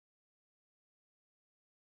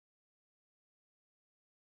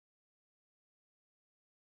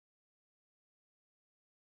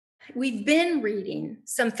We've been reading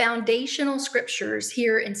some foundational scriptures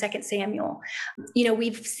here in 2 Samuel.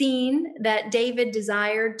 We've seen that David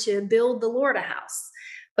desired to build the Lord a house,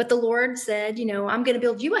 but the Lord said, I'm going to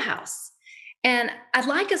build you a house. And I'd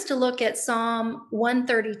like us to look at Psalm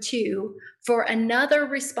 132 for another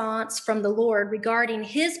response from the Lord regarding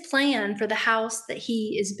his plan for the house that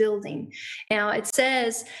he is building. Now, it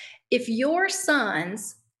says, if your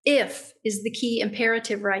sons, if is the key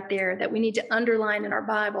imperative right there that we need to underline in our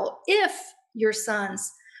Bible, if your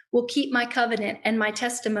sons will keep my covenant and my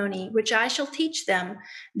testimony, which I shall teach them,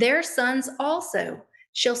 their sons also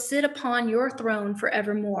shall sit upon your throne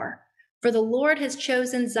forevermore. For the Lord has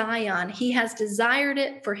chosen Zion. He has desired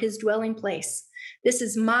it for his dwelling place. This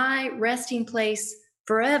is my resting place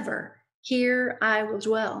forever. Here I will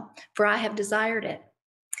dwell, for I have desired it.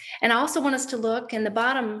 And I also want us to look in the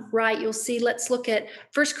bottom right, you'll see, let's look at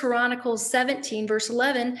 1 Chronicles 17, verse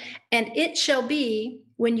 11. And it shall be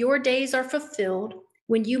when your days are fulfilled,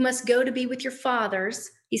 when you must go to be with your fathers,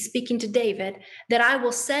 he's speaking to David, that I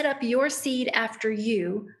will set up your seed after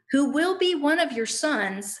you, who will be one of your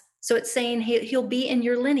sons. So it's saying he'll be in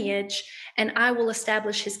your lineage, and I will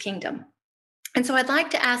establish his kingdom. And so I'd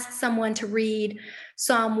like to ask someone to read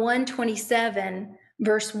Psalm 127,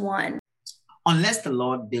 verse 1. Unless the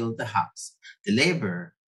Lord build the house, they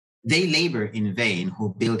labor in vain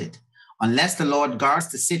who build it. Unless the Lord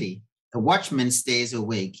guards the city, the watchman stays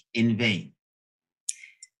awake in vain.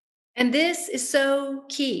 And this is so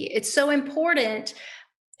key. It's so important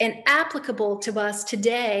and applicable to us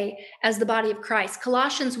today as the body of Christ.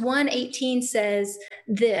 Colossians 1:18 says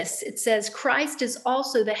this. It says, Christ is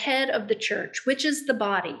also the head of the church, which is the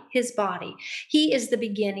body, his body. He is the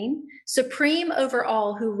beginning, supreme over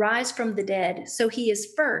all who rise from the dead. So he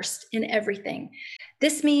is first in everything.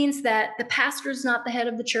 This means that the pastor is not the head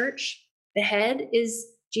of the church. The head is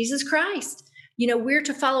Jesus Christ. We're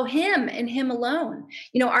to follow him and him alone.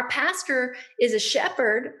 Our pastor is a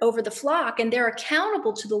shepherd over the flock, and they're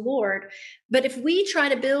accountable to the Lord. But if we try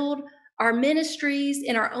to build our ministries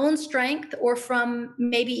in our own strength, or from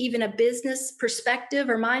maybe even a business perspective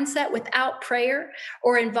or mindset without prayer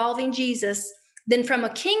or involving Jesus, then from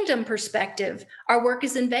a kingdom perspective, our work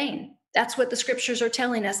is in vain. That's what the scriptures are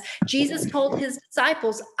telling us. Jesus told his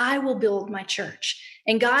disciples, I will build my church.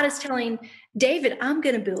 And God is telling David, I'm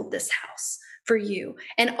going to build this house for you.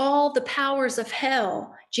 And all the powers of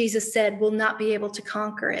hell, Jesus said, will not be able to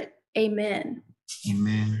conquer it. Amen.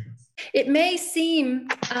 Amen. It may seem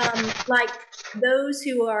like those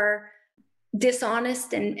who are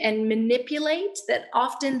dishonest and manipulate, that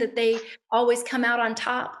often that they always come out on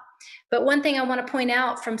top. But one thing I want to point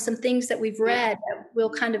out from some things that we've read that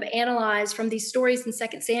we'll kind of analyze from these stories in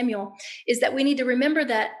 2 Samuel is that we need to remember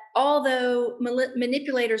that although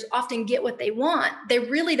manipulators often get what they want, they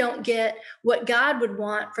really don't get what God would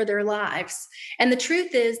want for their lives. And the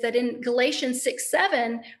truth is that in Galatians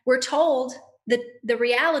 6:7, we're told that the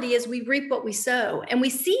reality is we reap what we sow. And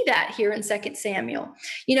we see that here in 2 Samuel,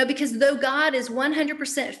 because though God is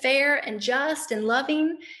 100% fair and just and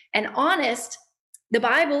loving and honest, the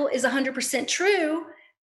Bible is 100% true,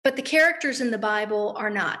 but the characters in the Bible are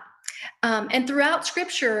not. And throughout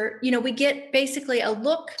scripture, we get basically a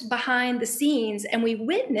look behind the scenes, and we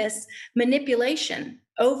witness manipulation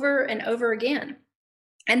over and over again.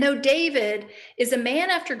 And though David is a man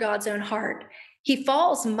after God's own heart, he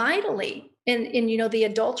falls mightily in the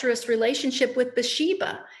adulterous relationship with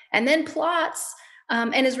Bathsheba, and then plots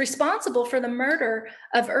and is responsible for the murder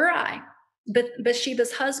of Uriah,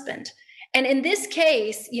 Bathsheba's husband. And in this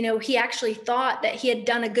case, he actually thought that he had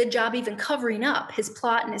done a good job even covering up his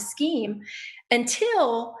plot and his scheme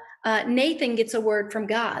until Nathan gets a word from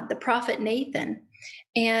God, the prophet Nathan.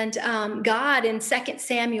 And God in 2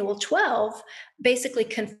 Samuel 12 basically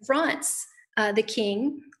confronts the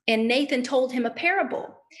king, and Nathan told him a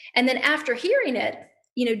parable. And then after hearing it,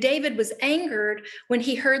 David was angered when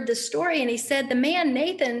he heard the story, and he said the man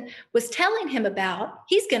Nathan was telling him about,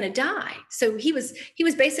 he's going to die. So he was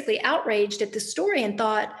basically outraged at the story and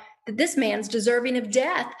thought that this man's deserving of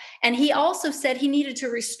death. And he also said he needed to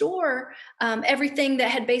restore everything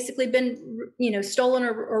that had basically been, stolen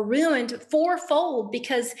or ruined fourfold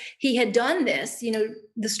because he had done this,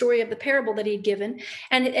 the story of the parable that he'd given,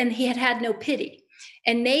 and he had no pity.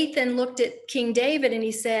 And Nathan looked at King David and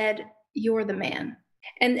he said, you're the man.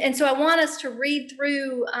 And so I want us to read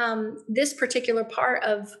through this particular part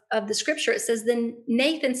of the scripture. It says, then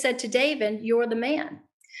Nathan said to David, you're the man.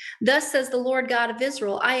 Thus says the Lord God of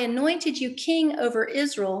Israel, I anointed you king over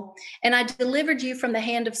Israel, and I delivered you from the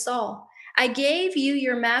hand of Saul. I gave you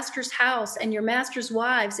your master's house and your master's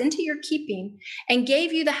wives into your keeping, and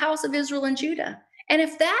gave you the house of Israel and Judah. And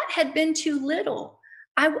if that had been too little,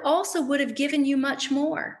 I also would have given you much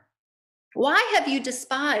more. Why have you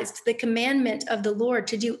despised the commandment of the Lord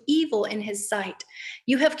to do evil in his sight?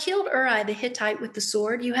 You have killed Uriah the Hittite with the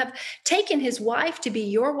sword. You have taken his wife to be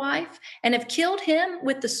your wife and have killed him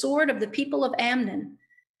with the sword of the people of Ammon.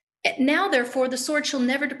 Now, therefore, the sword shall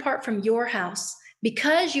never depart from your house,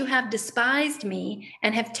 because you have despised me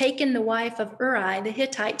and have taken the wife of Uriah the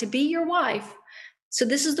Hittite to be your wife. So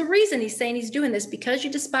this is the reason he's saying he's doing this, because you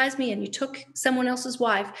despised me and you took someone else's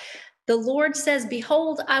wife. The Lord says,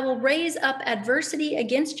 behold, I will raise up adversity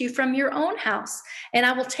against you from your own house, and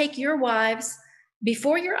I will take your wives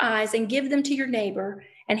before your eyes and give them to your neighbor,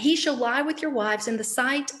 and he shall lie with your wives in the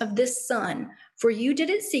sight of this sun, for you did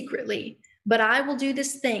it secretly, but I will do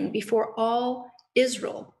this thing before all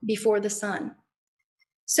Israel, before the sun.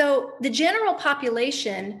 So the general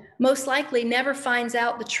population most likely never finds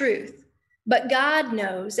out the truth, but God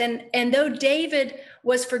knows. And though David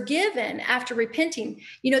was forgiven after repenting,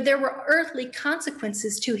 there were earthly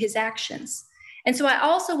consequences to his actions. And so I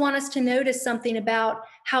also want us to notice something about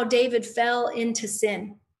how David fell into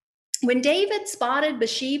sin. When David spotted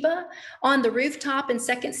Bathsheba on the rooftop in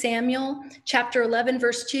 2 Samuel chapter 11,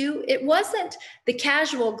 verse 2, it wasn't the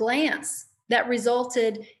casual glance that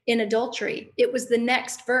resulted in adultery. It was the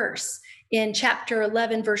next verse in chapter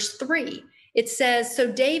 11, verse 3. It says,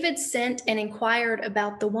 so David sent and inquired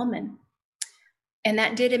about the woman, and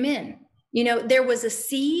that did him in. There was a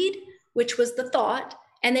seed, which was the thought,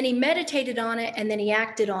 and then he meditated on it, and then he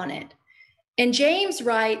acted on it. And James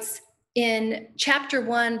writes in chapter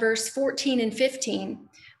 1, verse 14 and 15,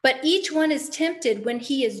 but each one is tempted when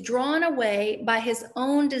he is drawn away by his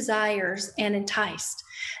own desires and enticed.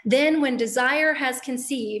 Then when desire has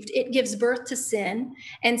conceived, it gives birth to sin,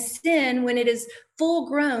 and sin, when it is full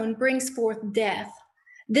grown, brings forth death.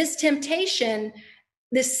 This temptation,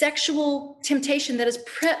 this sexual temptation that is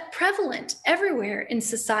prevalent everywhere in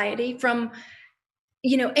society, from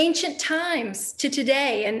ancient times to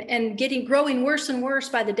today, and growing worse and worse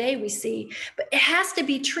by the day we see, but it has to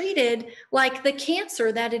be treated like the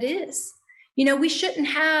cancer that it is. We shouldn't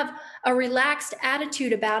have a relaxed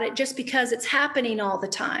attitude about it just because it's happening all the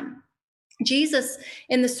time. Jesus,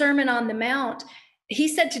 in the Sermon on the Mount, he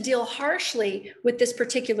said to deal harshly with this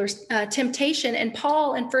particular temptation. And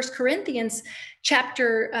Paul in 1 Corinthians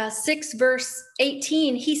chapter 6, verse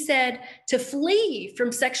 18, he said to flee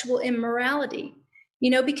from sexual immorality.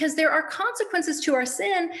 Because there are consequences to our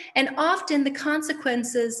sin, and often the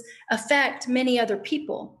consequences affect many other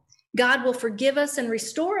people. God will forgive us and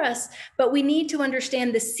restore us, but we need to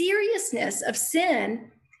understand the seriousness of sin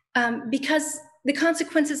because the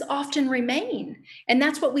consequences often remain. And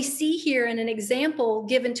that's what we see here in an example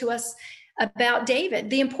given to us about David.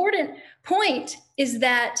 The important point is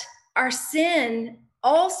that our sin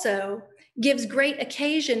also gives great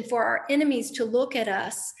occasion for our enemies to look at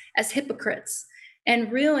us as hypocrites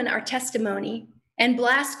and ruin our testimony and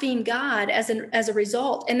blaspheme God as a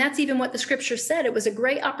result. And that's even what the scripture said. It was a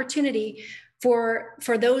great opportunity for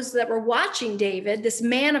those that were watching David, this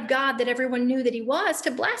man of God that everyone knew that he was,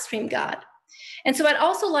 to blaspheme God. And so I'd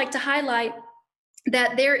also like to highlight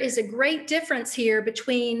that there is a great difference here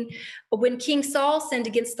between when King Saul sinned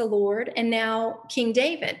against the Lord and now King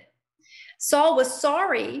David. Saul was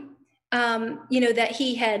sorry, that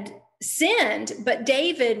he had sinned, but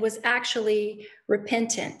David was actually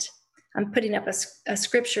repentant. I'm putting up a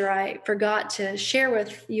scripture I forgot to share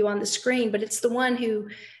with you on the screen, but it's the one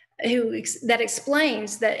that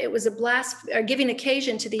explains that it was giving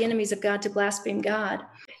occasion to the enemies of God to blaspheme God.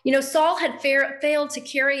 Saul had failed to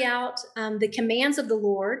carry out the commands of the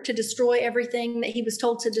Lord to destroy everything that he was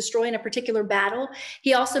told to destroy in a particular battle.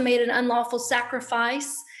 He also made an unlawful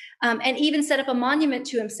sacrifice and even set up a monument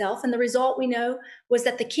to himself. And the result, we know, was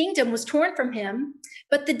that the kingdom was torn from him.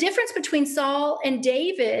 But the difference between Saul and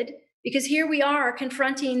David, because here we are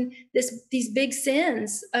confronting these big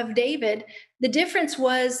sins of David, the difference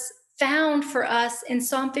was found for us in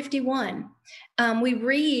Psalm 51. We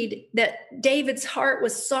read that David's heart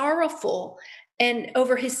was sorrowful and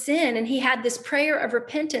over his sin, and he had this prayer of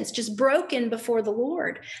repentance just broken before the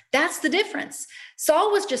Lord. That's the difference.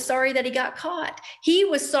 Saul was just sorry that he got caught. He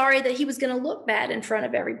was sorry that he was going to look bad in front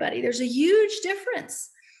of everybody. There's a huge difference.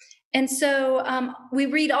 And so we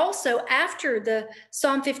read also after the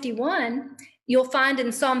Psalm 51, you'll find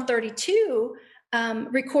in Psalm 32,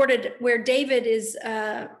 recorded where David is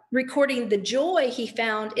recording the joy he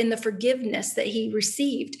found in the forgiveness that he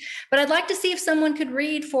received. But I'd like to see if someone could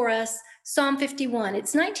read for us Psalm 51.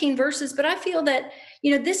 It's 19 verses, but I feel that,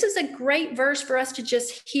 this is a great verse for us to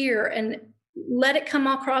just hear and let it come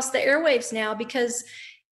across the airwaves now, because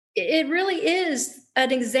it really is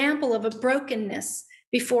an example of a brokenness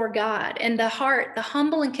before God, and the heart, the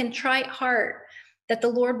humble and contrite heart, that the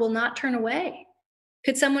Lord will not turn away.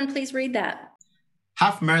 Could someone please read that?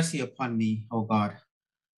 Have mercy upon me, O God,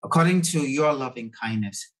 according to your loving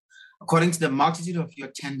kindness, according to the multitude of your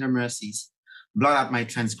tender mercies. Blot out my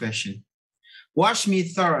transgression. Wash me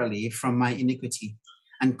thoroughly from my iniquity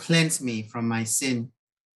and cleanse me from my sin.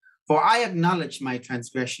 For I acknowledge my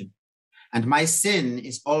transgression, and my sin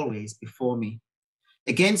is always before me.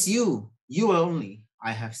 Against you, you only,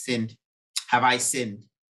 have I sinned,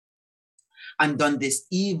 and done this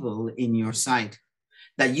evil in your sight,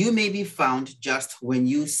 that you may be found just when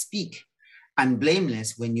you speak and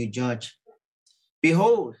blameless when you judge.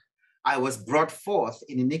 Behold, I was brought forth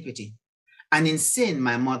in iniquity, and in sin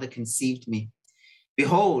my mother conceived me.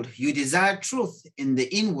 Behold, you desire truth in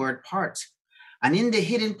the inward part, and in the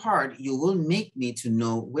hidden part you will make me to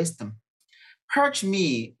know wisdom. Purge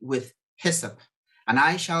me with hyssop, and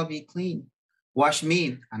I shall be clean. Wash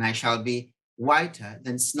me, and I shall be whiter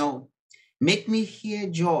than snow. Make me hear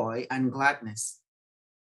joy and gladness,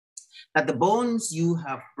 that the bones you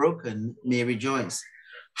have broken may rejoice.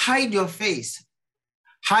 Hide your face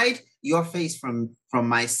from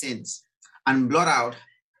my sins, and blot out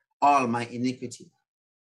all my iniquities.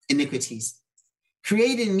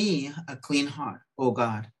 Create in me a clean heart, O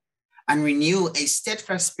God, and renew a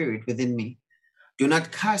steadfast spirit within me. Do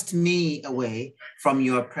not cast me away from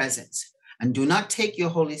your presence, and do not take your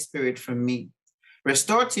Holy Spirit from me.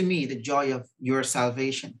 Restore to me the joy of your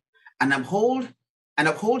salvation, and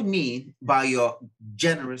uphold me by your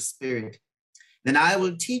generous spirit. Then I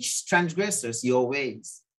will teach transgressors your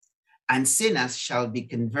ways, and sinners shall be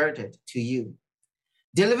converted to you.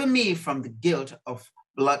 Deliver me from the guilt of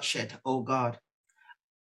bloodshed, O God,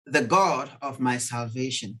 the God of my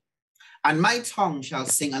salvation. And my tongue shall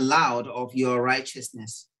sing aloud of your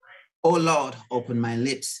righteousness. O Lord, open my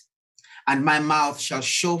lips, and my mouth shall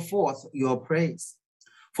show forth your praise.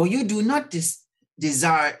 For you do not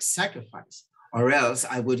desire sacrifice, or else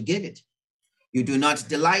I would give it. You do not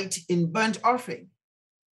delight in burnt offering.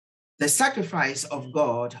 The sacrifice of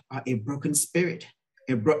God are a broken spirit,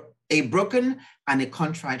 a broken and a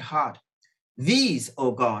contrite heart. These,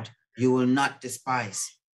 O God, you will not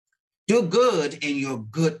despise. Do good in your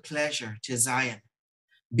good pleasure to Zion.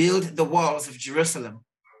 Build the walls of Jerusalem.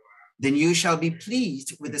 Then you shall be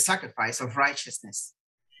pleased with the sacrifice of righteousness.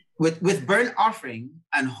 With burnt offering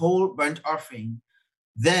and whole burnt offering,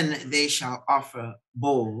 then they shall offer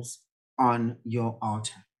bulls on your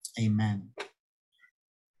altar. Amen.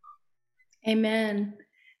 Amen.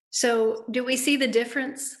 So, do we see the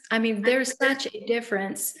difference? I mean, there's such a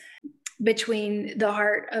difference between the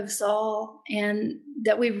heart of Saul, and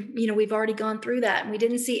that we've already gone through that, and we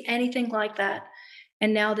didn't see anything like that.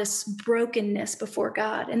 And now this brokenness before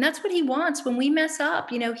God. And that's what he wants when we mess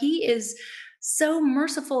up. He is so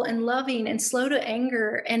merciful and loving and slow to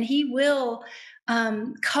anger, and he will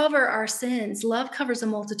cover our sins. Love covers a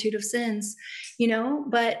multitude of sins,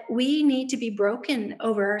 but we need to be broken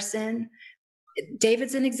over our sin.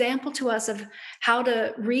 David's an example to us of how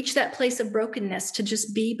to reach that place of brokenness, to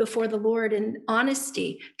just be before the Lord in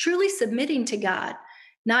honesty, truly submitting to God,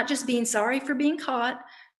 not just being sorry for being caught,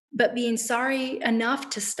 but being sorry enough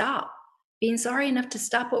to stop,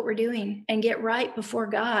 what we're doing and get right before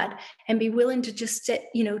God, and be willing to just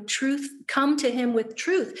come to him with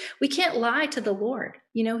truth. We can't lie to the Lord.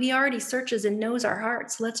 He already searches and knows our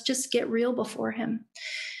hearts. Let's just get real before him.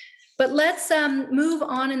 But let's move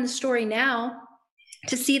on in the story now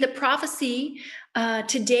to see the prophecy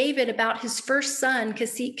to David about his first son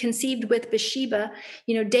conceived with Bathsheba.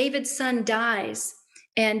 David's son dies,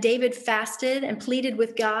 and David fasted and pleaded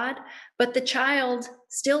with God, but the child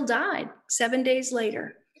still died 7 days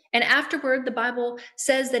later. And afterward, the Bible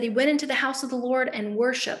says that he went into the house of the Lord and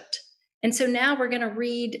worshiped. And so now we're going to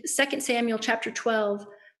read 2 Samuel chapter 12,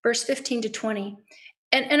 verse 15 to 20.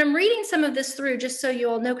 And I'm reading some of this through just so you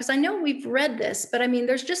all know, because I know we've read this, but I mean,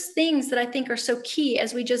 there's just things that I think are so key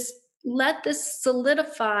as we just let this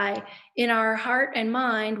solidify in our heart and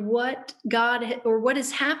mind what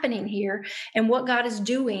is happening here, and what God is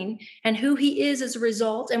doing, and who he is as a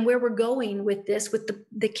result, and where we're going with this, with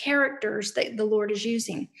the characters that the Lord is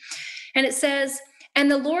using. And it says,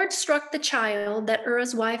 "And the Lord struck the child that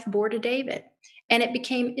Uriah's wife bore to David, and it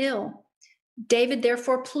became ill. David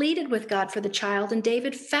therefore pleaded with God for the child, and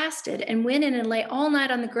David fasted and went in and lay all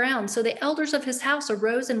night on the ground. So the elders of his house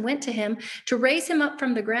arose and went to him to raise him up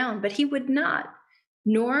from the ground, but he would not,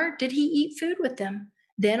 nor did he eat food with them.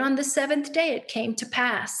 Then on the 7th day it came to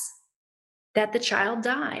pass that the child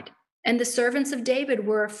died. And the servants of David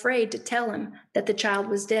were afraid to tell him that the child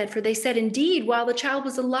was dead, for they said, "Indeed, while the child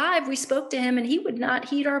was alive, we spoke to him, and he would not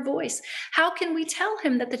heed our voice. How can we tell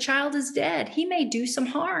him that the child is dead? He may do some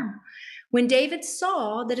harm." When David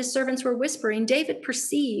saw that his servants were whispering, David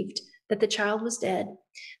perceived that the child was dead.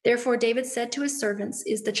 Therefore David said to his servants,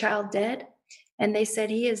 "Is the child dead?" And they said,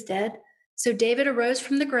 "He is dead." So David arose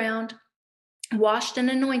from the ground, washed and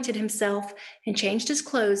anointed himself, and changed his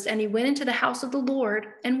clothes, and he went into the house of the Lord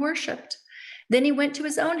and worshiped. Then he went to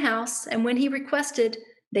his own house, and when he requested,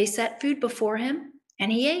 they set food before him, and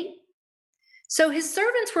he ate. So his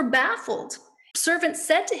servants were baffled. Servants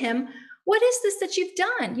said to him, "What is this that you've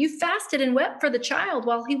done? You fasted and wept for the child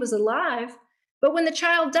while he was alive, but when the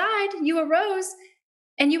child died, you arose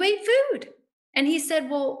and you ate food." And he said,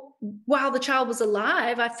 "Well, while the child was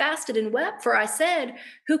alive, I fasted and wept, for I said,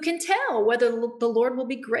 'Who can tell whether the Lord will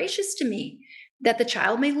be gracious to me, that the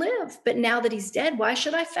child may live?' But now that he's dead, why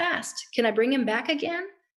should I fast? Can I bring him back again?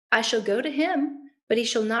 I shall go to him, but he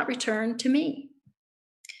shall not return to me."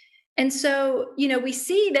 And so, we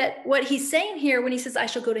see that what he's saying here when he says, "I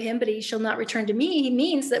shall go to him, but he shall not return to me," he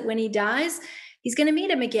means that when he dies, he's going to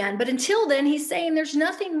meet him again. But until then, he's saying there's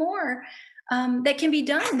nothing more that can be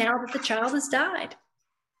done now that the child has died.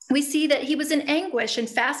 We see that he was in anguish and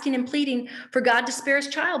fasting and pleading for God to spare his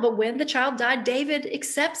child. But when the child died, David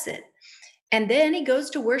accepts it. And then he goes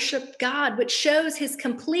to worship God, which shows his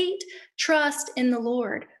complete trust in the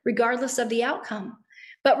Lord, regardless of the outcome.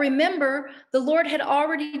 But remember, the Lord had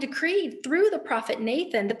already decreed through the prophet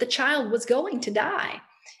Nathan that the child was going to die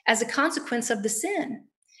as a consequence of the sin.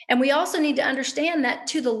 And we also need to understand that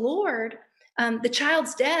to the Lord, the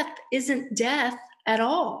child's death isn't death at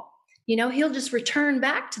all. He'll just return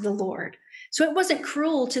back to the Lord. So it wasn't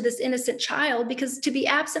cruel to this innocent child, because to be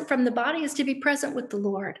absent from the body is to be present with the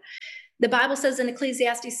Lord. The Bible says in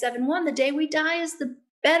Ecclesiastes 7:1, the day we die is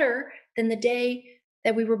better than the day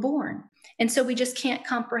that we were born. And so we just can't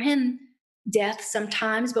comprehend death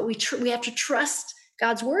sometimes, but we have to trust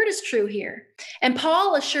God's word is true here. And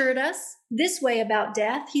Paul assured us this way about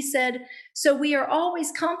death. He said, "So we are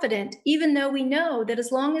always confident, even though we know that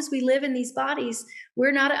as long as we live in these bodies,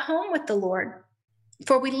 we're not at home with the Lord.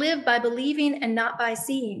 For we live by believing and not by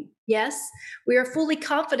seeing." Yes, we are fully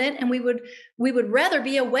confident, and we would rather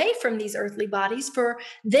be away from these earthly bodies, for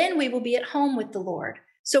then we will be at home with the Lord.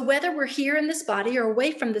 So whether we're here in this body or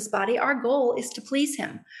away from this body, our goal is to please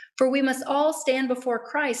him. For we must all stand before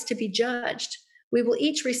Christ to be judged. We will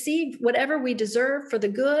each receive whatever we deserve for the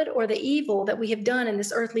good or the evil that we have done in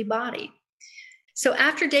this earthly body. So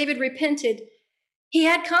after David repented, he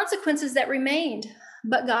had consequences that remained,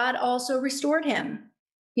 but God also restored him.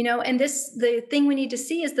 And the thing we need to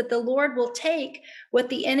see is that the Lord will take what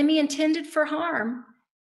the enemy intended for harm,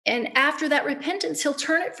 and after that repentance, he'll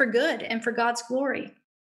turn it for good and for God's glory.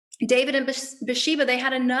 David and Bathsheba, they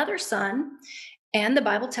had another son, and the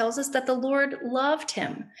Bible tells us that the Lord loved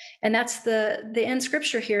him. And that's the end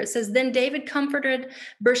scripture here. It says, "Then David comforted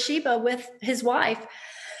Bathsheba with his wife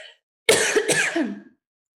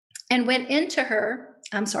and went into her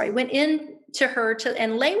and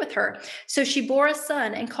lay with her. So she bore a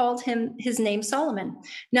son and called him his name Solomon.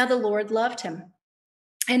 Now the Lord loved him.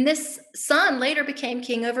 And this son later became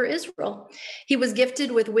king over Israel. He was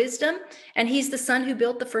gifted with wisdom, and he's the son who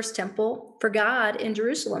built the first temple for God in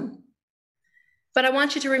Jerusalem. But I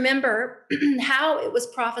want you to remember how it was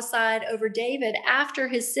prophesied over David after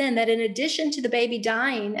his sin, that in addition to the baby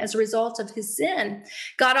dying as a result of his sin,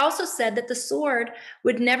 God also said that the sword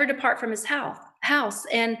would never depart from his house.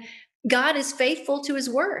 And God is faithful to his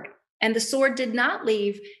word. And the sword did not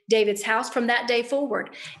leave David's house from that day forward.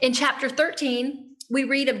 In chapter 13, we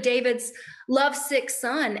read of David's lovesick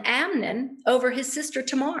son, Amnon, over his sister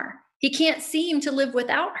Tamar. He can't seem to live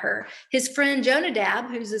without her. His friend Jonadab,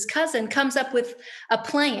 who's his cousin, comes up with a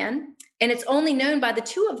plan, and it's only known by the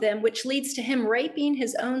two of them, which leads to him raping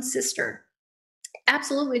his own sister.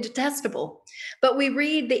 Absolutely detestable. But we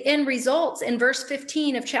read the end results in verse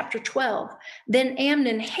 15 of chapter 12. Then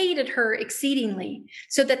Amnon hated her exceedingly,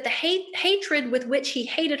 so that the hatred with which he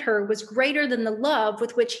hated her was greater than the love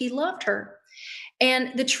with which he loved her.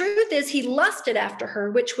 And the truth is, he lusted after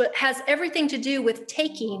her, which has everything to do with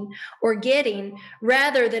taking or getting,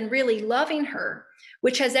 rather than really loving her,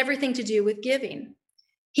 which has everything to do with giving.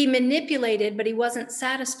 He manipulated, but he wasn't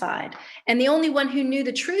satisfied. And the only one who knew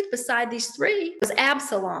the truth beside these three was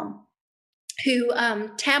Absalom, who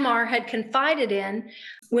Tamar had confided in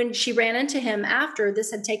when she ran into him after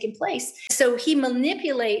this had taken place. So he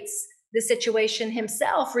manipulates the situation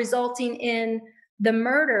himself, resulting in the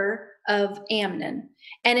murder of Amnon.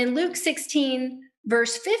 And in Luke 16,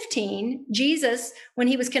 verse 15, Jesus, when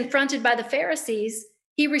he was confronted by the Pharisees,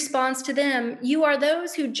 he responds to them, "You are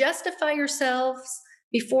those who justify yourselves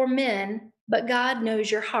before men, but God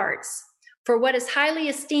knows your hearts. For what is highly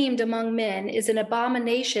esteemed among men is an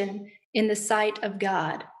abomination in the sight of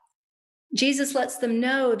God." Jesus lets them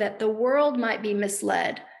know that the world might be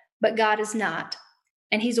misled, but God is not.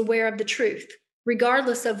 And he's aware of the truth,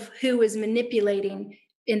 regardless of who is manipulating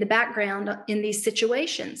in the background in these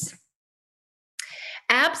situations.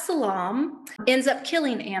 Absalom ends up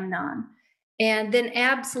killing Amnon, and then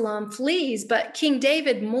Absalom flees, but King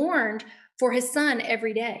David mourned for his son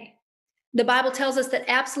every day. The Bible tells us that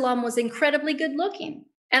Absalom was incredibly good looking.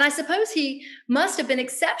 And I suppose he must have been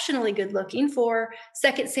exceptionally good looking for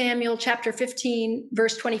 2 Samuel chapter 15,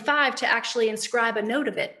 verse 25 to actually inscribe a note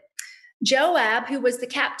of it. Joab, who was the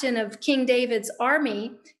captain of King David's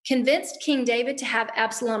army, convinced King David to have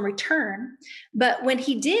Absalom return. But when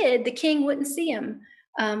he did, the king wouldn't see him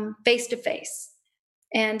face to face.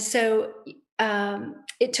 And so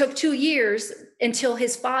it took 2 years until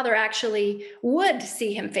his father actually would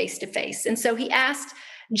see him face to face. And so he asked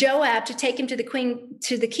Joab to take him to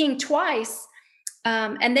the king twice.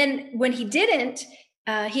 And then when he didn't,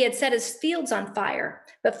 he had set his fields on fire.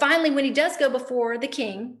 But finally, when he does go before the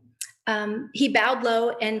king, he bowed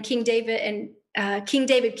low, and King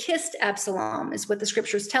David kissed Absalom, is what the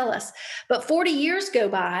scriptures tell us. But 40 years go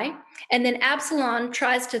by, and then Absalom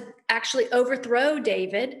tries to actually overthrow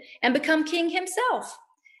David and become king himself.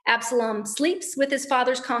 Absalom sleeps with his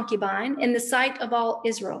father's concubine in the sight of all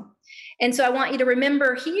Israel. And so I want you to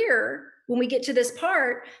remember here, when we get to this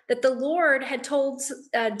part, that the Lord had told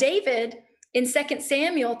David in 2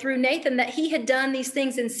 Samuel through Nathan that he had done these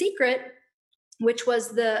things in secret, which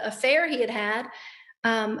was the affair he had.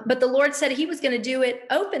 But the Lord said he was going to do it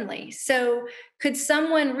openly. So could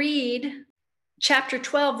someone read chapter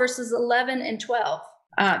 12, verses 11 and 12?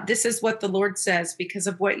 This is what the Lord says: "Because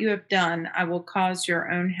of what you have done, I will cause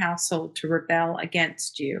your own household to rebel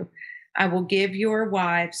against you. I will give your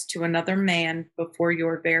wives to another man before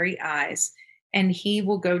your very eyes, and he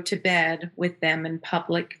will go to bed with them in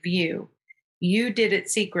public view. You did it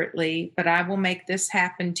secretly, but I will make this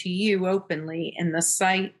happen to you openly in the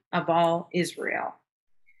sight of all Israel."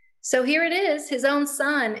 So here it is. His own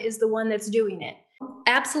son is the one that's doing it.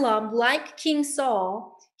 Absalom, like King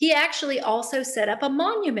Saul, he actually also set up a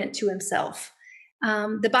monument to himself.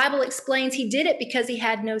 The Bible explains he did it because he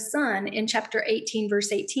had no son in chapter 18,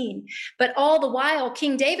 verse 18. But all the while,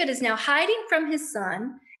 King David is now hiding from his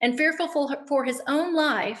son and fearful for his own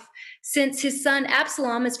life, since his son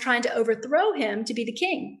Absalom is trying to overthrow him to be the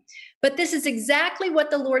king. But this is exactly what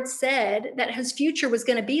the Lord said that his future was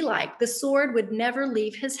going to be like. The sword would never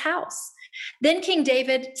leave his house. Then King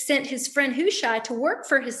David sent his friend Hushai to work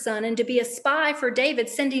for his son and to be a spy for David,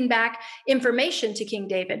 sending back information to King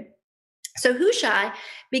David. So Hushai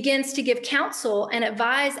begins to give counsel and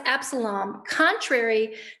advise Absalom,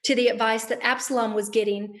 contrary to the advice that Absalom was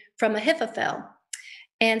getting from Ahithophel.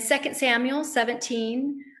 And 2 Samuel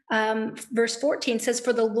 17, verse 14 says,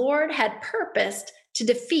 "For the Lord had purposed to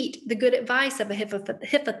defeat the good advice of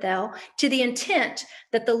Ahithophel to the intent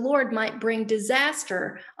that the Lord might bring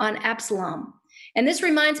disaster on Absalom." And this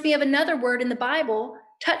reminds me of another word in the Bible: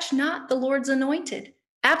 touch not the Lord's anointed.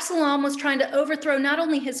 Absalom was trying to overthrow not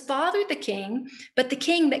only his father, the king, but the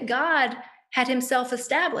king that God had himself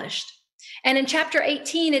established. And in chapter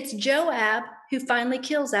 18, it's Joab who finally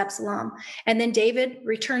kills Absalom, and then David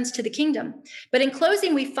returns to the kingdom. But in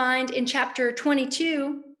closing, we find in chapter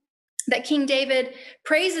 22 that King David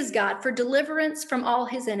praises God for deliverance from all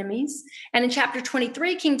his enemies. And in chapter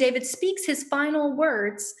 23, King David speaks his final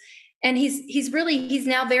words, and he's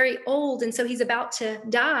now very old, and so he's about to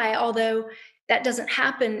die, although that doesn't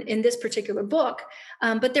happen in this particular book.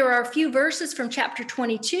 But there are a few verses from chapter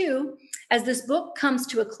 22 as this book comes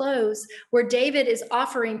to a close where David is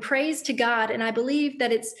offering praise to God. And I believe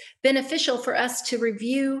that it's beneficial for us to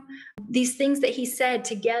review these things that he said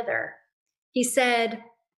together. He said,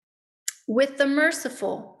 "With the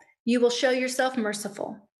merciful, you will show yourself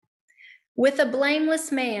merciful. With a blameless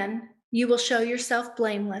man, you will show yourself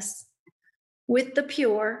blameless. With the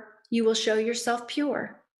pure, you will show yourself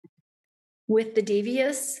pure. With the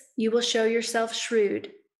devious, you will show yourself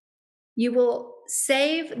shrewd. You will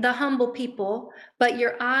save the humble people, but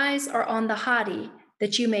your eyes are on the haughty,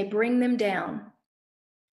 that you may bring them down."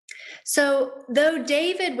 So, though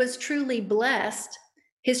David was truly blessed,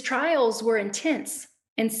 his trials were intense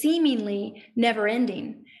and seemingly never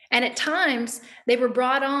ending. And at times, they were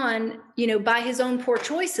brought on, by his own poor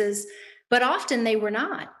choices, but often they were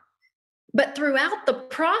not. But throughout the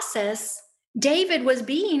process, David was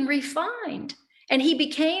being refined, and he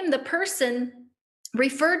became the person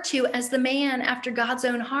referred to as the man after God's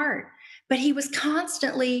own heart. but he was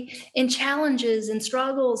constantly in challenges and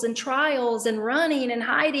struggles and trials and running and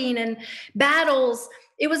hiding and battles.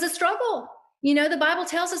 It was a struggle. You know, the Bible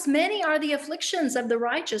tells us many are the afflictions of the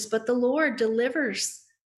righteous, but the Lord delivers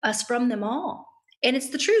us from them all. And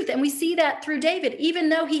it's the truth. And we see that through David, even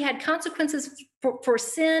though he had consequences for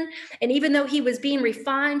sin, and even though he was being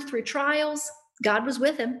refined through trials, God was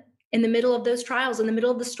with him in the middle of those trials, in the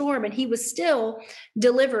middle of the storm, and he was still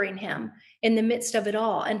delivering him in the midst of it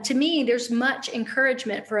all. And to me, there's much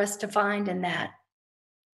encouragement for us to find in that.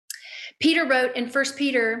 Peter wrote in 1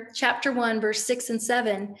 Peter chapter 1, verse 6 and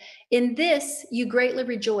 7, "In this you greatly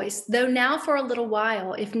rejoice, though now for a little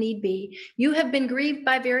while, if need be, you have been grieved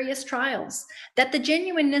by various trials, that the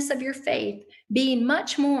genuineness of your faith, being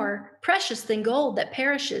much more precious than gold that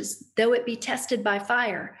perishes, though it be tested by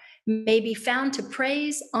fire, may be found to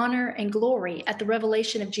praise, honor, and glory at the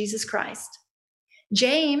revelation of Jesus Christ."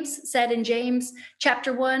 James said in James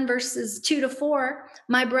chapter 1, verses 2-4,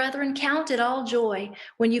 "My brethren, count it all joy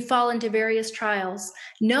when you fall into various trials,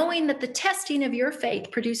 knowing that the testing of your faith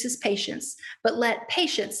produces patience, but let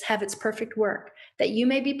patience have its perfect work, that you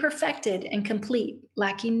may be perfected and complete,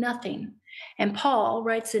 lacking nothing." And Paul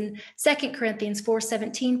writes in 2 Corinthians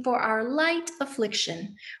 4:17, "For our light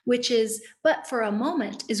affliction, which is but for a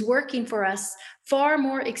moment, is working for us far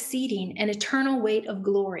more exceeding an eternal weight of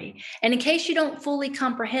glory." And in case you don't fully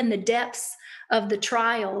comprehend the depths of the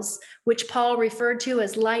trials, which Paul referred to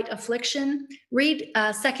as light affliction, read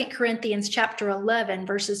 2 Corinthians chapter 11,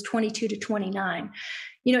 verses 22-29.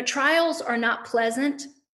 You know, trials are not pleasant,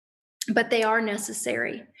 but they are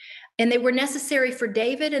necessary. And they were necessary for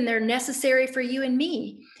David, and they're necessary for you and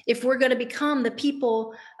me if we're going to become the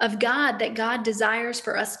people of God that God desires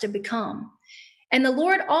for us to become. And the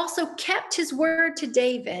Lord also kept his word to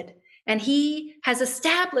David, and he has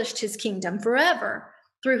established his kingdom forever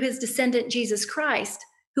through his descendant, Jesus Christ,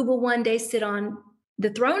 who will one day sit on the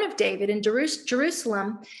throne of David in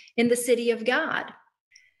Jerusalem in the city of God.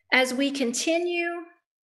 As we continue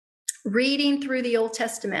reading through the Old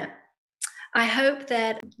Testament, I hope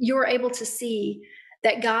that you're able to see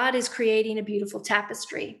that God is creating a beautiful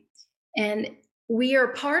tapestry. And we are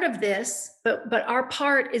part of this, but our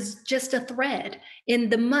part is just a thread in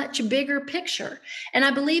the much bigger picture. And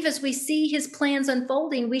I believe as we see his plans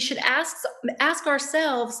unfolding, we should ask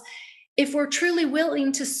ourselves if we're truly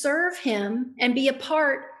willing to serve him and be a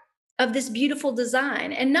part of this beautiful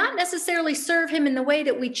design, and not necessarily serve him in the way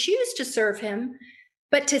that we choose to serve him,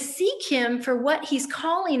 but to seek him for what he's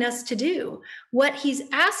calling us to do, what he's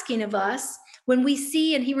asking of us when we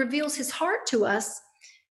see and he reveals his heart to us.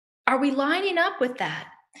 Are we lining up with that?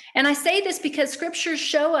 And I say this because scriptures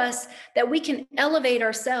show us that we can elevate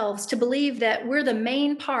ourselves to believe that we're the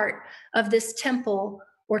main part of this temple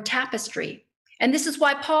or tapestry. And this is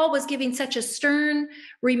why Paul was giving such a stern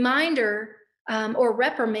reminder or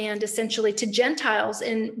reprimand, essentially, to Gentiles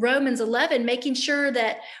in Romans 11, making sure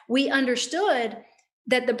that we understood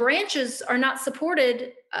that the branches are not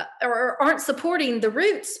supported or aren't supporting the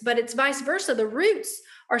roots, but it's vice versa. The roots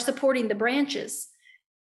are supporting the branches.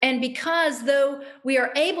 And because though we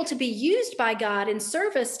are able to be used by God in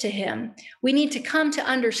service to him, we need to come to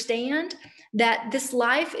understand that this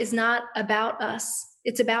life is not about us.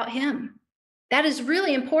 It's about him. That is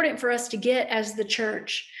really important for us to get as the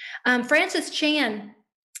church. Francis Chan,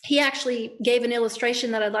 he actually gave an illustration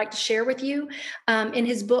that I'd like to share with you in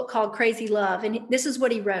his book called Crazy Love. And this is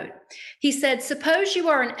what he wrote. He said, "Suppose you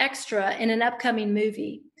are an extra in an upcoming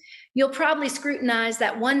movie. You'll probably scrutinize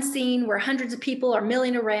that one scene where hundreds of people are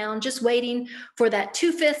milling around, just waiting for that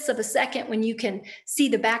 2/5 of a second when you can see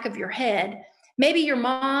the back of your head. Maybe your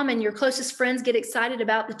mom and your closest friends get excited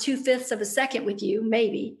about the 2/5 of a second with you,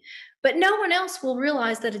 maybe. But no one else will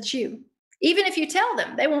realize that it's you. Even if you tell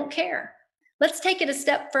them, they won't care. Let's take it a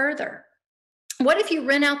step further. What if you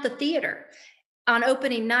rent out the theater on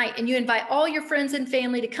opening night and you invite all your friends and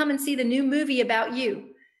family to come and see the new movie about you?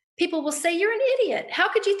 People will say, you're an idiot. How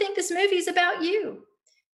could you think this movie is about you?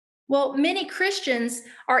 Well, many Christians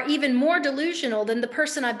are even more delusional than the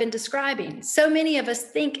person I've been describing. So many of us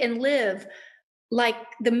think and live like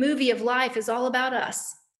the movie of life is all about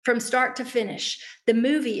us from start to finish. The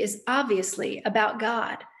movie is obviously about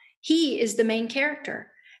God. He is the main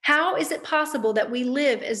character. How is it possible that we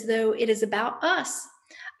live as though it is about us?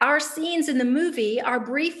 Our scenes in the movie, our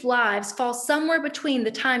brief lives, fall somewhere between the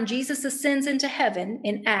time Jesus ascends into heaven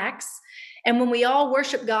in Acts and when we all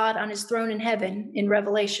worship God on his throne in heaven in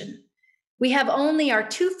Revelation. We have only our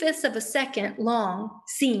 2/5 of a second long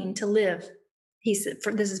scene to live. He said,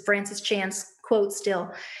 this is Francis Chan's quote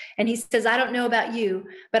still. And he says, I don't know about you,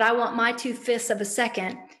 but I want my 2/5 of a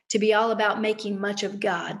second to be all about making much of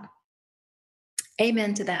God.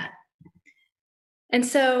 Amen to that. And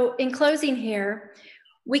so, in closing here,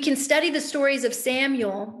 we can study the stories of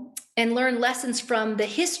Samuel and learn lessons from the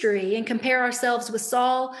history and compare ourselves with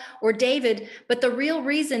Saul or David. But the real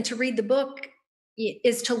reason to read the book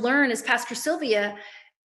is to learn, as Pastor Sylvia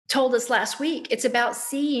told us last week, it's about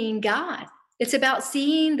seeing God. It's about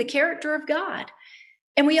seeing the character of God.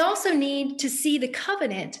 And we also need to see the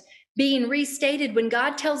covenant being restated when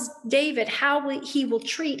God tells David how he will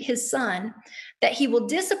treat his son, that he will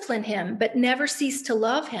discipline him, but never cease to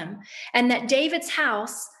love him, and that David's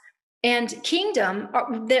house and kingdom,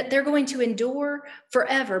 that they're going to endure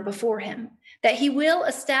forever before him, that he will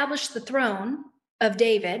establish the throne of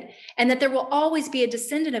David, and that there will always be a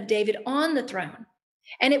descendant of David on the throne.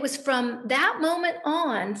 And it was from that moment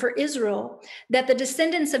on for Israel that the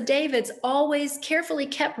descendants of David's always carefully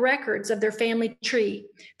kept records of their family tree.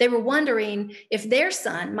 They were wondering if their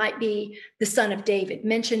son might be the son of David,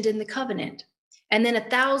 mentioned in the covenant. And then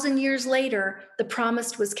 1,000 years later, the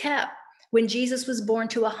promise was kept when Jesus was born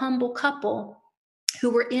to a humble couple who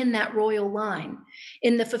were in that royal line.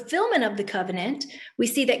 In the fulfillment of the covenant, we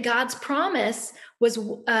see that God's promise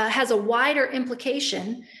has a wider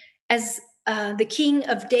implication as the king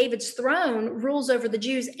of David's throne rules over the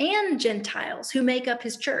Jews and Gentiles who make up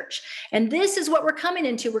his church. And this is what we're coming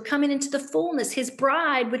into. We're coming into the fullness, his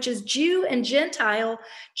bride, which is Jew and Gentile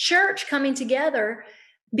church coming together,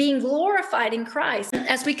 being glorified in Christ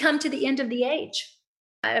as we come to the end of the age.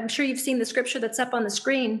 I'm sure you've seen the scripture that's up on the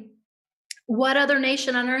screen. What other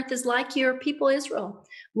nation on earth is like your people Israel?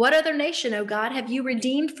 What other nation, O God, have you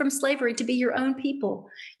redeemed from slavery to be your own people?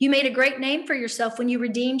 You made a great name for yourself when you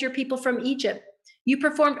redeemed your people from Egypt. You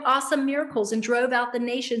performed awesome miracles and drove out the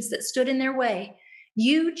nations that stood in their way.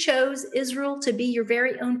 You chose Israel to be your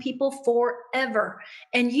very own people forever.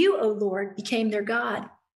 And you, O Lord, became their God.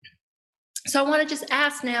 So I want to just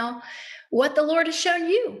ask now what the Lord has shown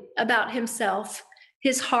you about himself,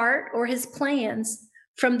 his heart, or his plans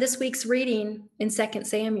from this week's reading in 2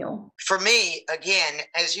 Samuel. For me, again,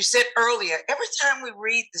 as you said earlier, every time we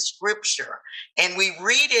read the scripture and we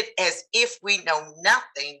read it as if we know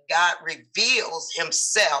nothing, God reveals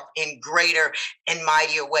himself in greater and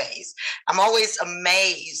mightier ways. I'm always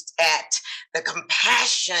amazed at the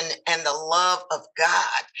compassion and the love of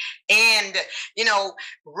God. And,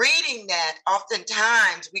 reading that,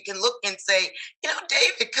 oftentimes we can look and say,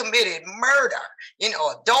 David committed murder,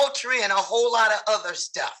 adultery, and a whole lot of other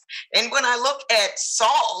stuff. And when I look at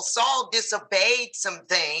Saul disobeyed some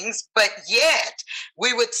things, but yet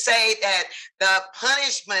we would say that the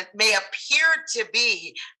punishment may appear to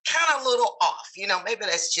be kind of a little off. Maybe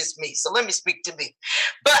that's just me. So let me speak to me.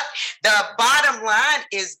 But the bottom line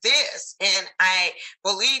is this, and I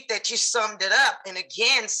believe that you summed it up. And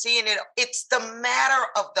again, seeing it, it's the matter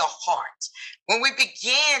of the heart. When we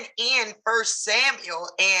began in 1 Samuel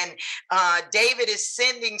and David is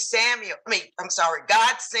sending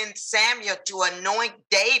God sends Samuel to anoint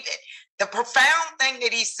David. The profound thing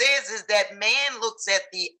that he says is that man looks at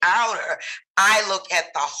the outer, I look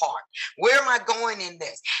at the heart. Where am I going in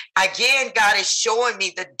this? Again, God is showing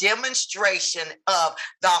me the demonstration of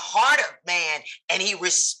the heart of man, and he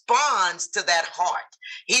responds to that heart.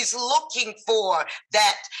 He's looking for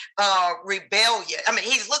that rebellion.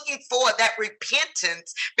 He's looking for that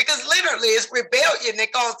repentance, because literally it's rebellion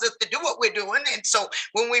that causes us to do what we're doing. And so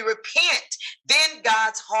when we repent, then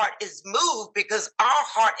God's heart is moved, because our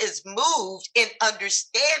heart is moved in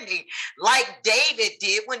understanding, like David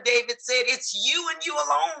did when David said, it's you and you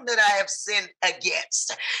alone that I have sinned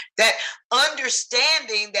against. That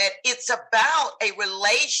understanding that it's about a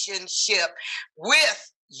relationship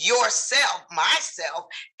with yourself, myself,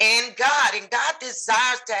 and God. And God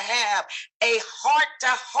desires to have a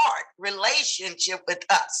heart-to-heart relationship with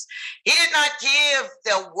us. He did not give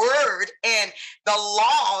the word and the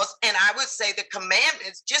laws, and I would say the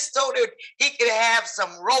commandments, just so that he could have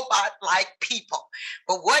some robot-like people.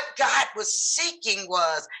 But what God was seeking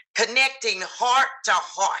was connecting heart to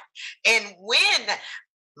heart. And when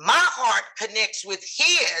my heart connects with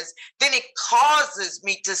his, then it causes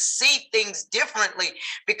me to see things differently,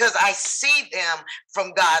 because I see them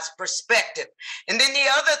from God's perspective. And then the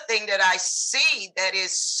other thing that I see that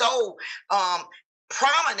is so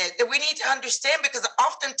prominent that we need to understand, because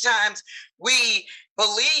oftentimes we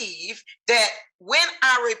believe that when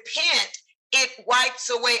I repent, it wipes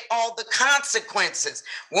away all the consequences.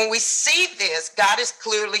 When we see this, God is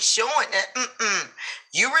clearly showing that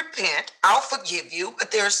you repent, I'll forgive you,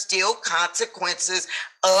 but there are still consequences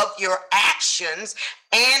of your actions.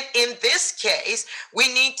 And in this case,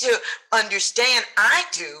 we need to understand,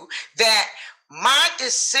 that my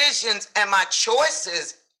decisions and my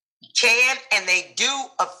choices can and they do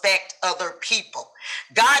affect other people.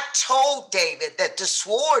 God told David that the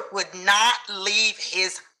sword would not leave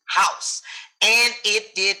his house, and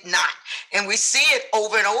it did not. And we see it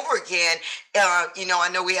over and over again. I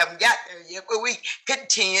know we haven't got there yet, but we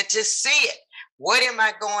continue to see it. What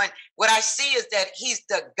I see is that he's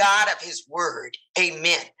the God of his word.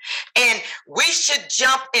 Amen. And we should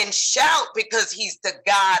jump and shout because he's the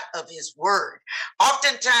God of his word.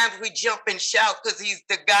 Oftentimes we jump and shout because he's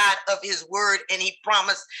the God of his word and he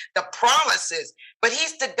promised the promises, but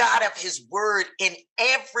he's the God of his word in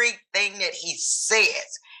everything that he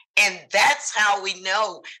says. And that's how we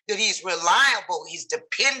know that he's reliable, he's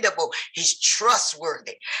dependable, he's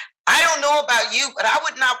trustworthy. I don't know about you, but I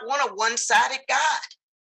would not want a one-sided God.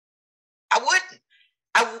 I wouldn't.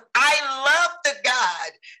 I love the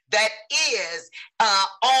God that is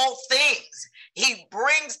all things. He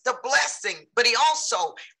brings the blessing, but he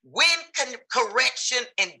also, when correction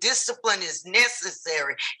and discipline is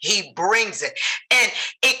necessary, he brings it. And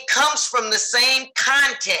it comes from the same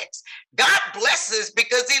context. God blesses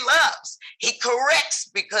because he loves. He corrects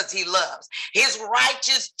because he loves. His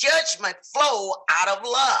righteous judgment flow out of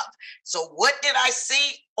love. So what did I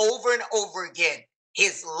see over and over again?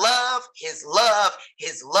 His love, his love,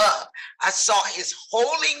 his love. I saw his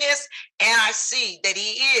holiness, and I see that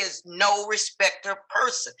he is no respecter of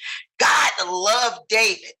person. God loved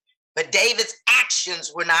David, but David's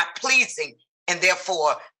actions were not pleasing, and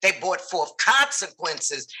therefore they brought forth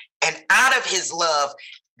consequences. And out of his love,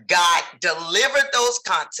 God delivered those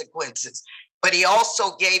consequences, but he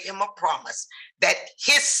also gave him a promise that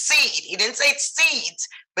his seed, he didn't say seeds,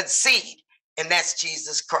 but seed, and that's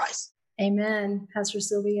Jesus Christ. Amen. Pastor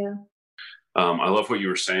Sylvia. I love what you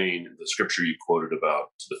were saying. The scripture you quoted about,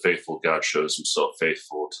 to the faithful, God shows himself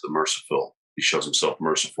faithful. To the merciful, he shows himself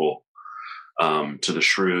merciful. To the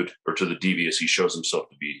shrewd or to the devious, he shows himself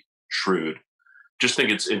to be shrewd. Just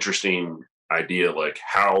think it's interesting idea, like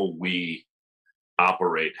how we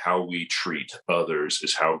operate, how we treat others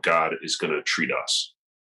is how God is going to treat us.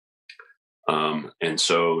 And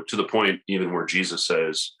so to the point, even where Jesus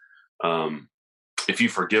says, if you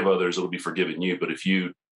forgive others, it'll be forgiven you. But if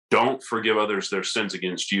you don't forgive others their sins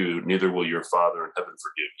against you, neither will your Father in heaven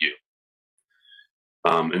forgive you.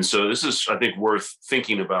 And so this is, I think, worth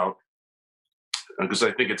thinking about, because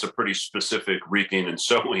I think it's a pretty specific reaping and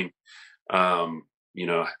sowing,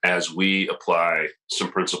 as we apply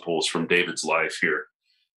some principles from David's life here.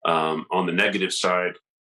 On the negative side,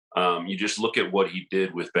 you just look at what he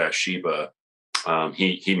did with Bathsheba.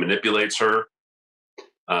 He manipulates her.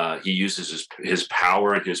 He uses his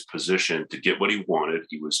power and his position to get what he wanted.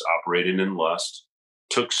 He was operating in lust,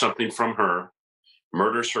 took something from her,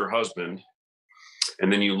 murders her husband.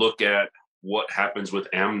 And then you look at what happens with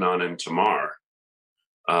Amnon and Tamar.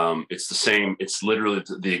 It's the same. It's literally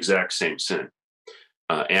the exact same sin.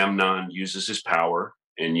 Amnon uses his power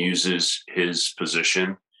and uses his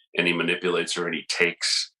position, and he manipulates her, and he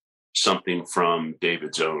takes something from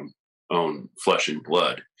David's own flesh and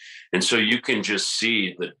blood. And so you can just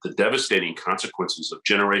see the devastating consequences of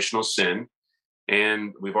generational sin.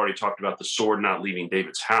 And we've already talked about the sword not leaving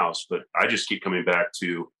David's house, but I just keep coming back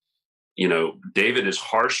to, David is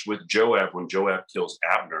harsh with Joab when Joab kills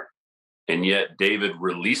Abner. And yet David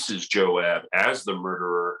releases Joab as the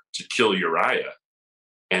murderer to kill Uriah.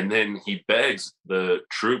 And then he begs the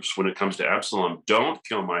troops when it comes to Absalom, don't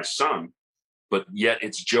kill my son. But yet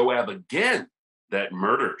it's Joab again that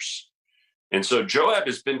murders. And so Joab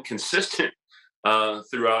has been consistent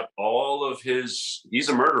throughout all of he's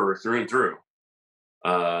a murderer through and through.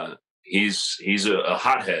 He's a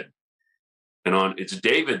hothead. And it's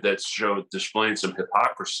David that's displaying some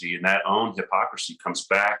hypocrisy, and that own hypocrisy comes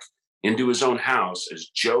back into his own house as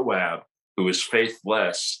Joab, who is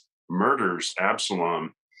faithless, murders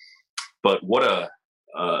Absalom. But what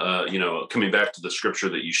coming back to the scripture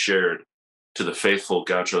that you shared, to the faithful,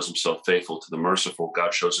 God shows himself faithful. To the merciful,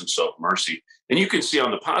 God shows himself mercy. And you can see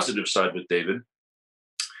on the positive side with David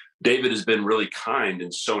has been really kind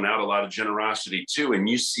and sown out a lot of generosity too. And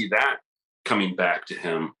you see that coming back to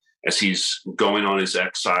him as he's going on his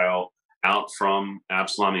exile out from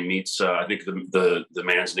Absalom. He meets, I think the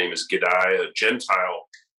man's name is Gedaliah, a Gentile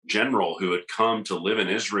general who had come to live in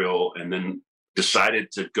Israel and then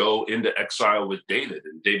decided to go into exile with David.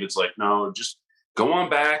 And David's like, no, just go on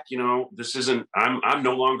back. This isn't, I'm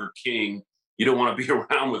no longer king. You don't want to be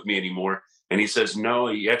around with me anymore. And he says, no,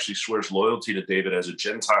 he actually swears loyalty to David as a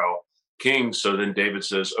Gentile king. So then David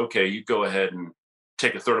says, okay, you go ahead and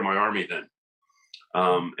take a third of my army then.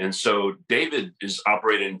 And so David is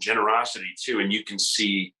operating in generosity too. And you can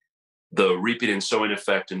see the reaping and sowing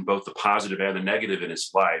effect in both the positive and the negative in his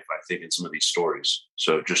life, I think, in some of these stories.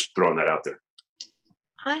 So just throwing that out there.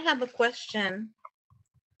 I have a question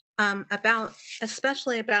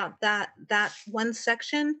especially about that one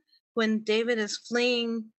section when David is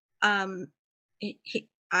fleeing.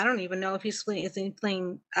 I don't even know if he's fleeing. Is he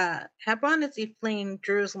fleeing Hebron? Is he fleeing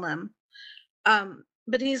Jerusalem?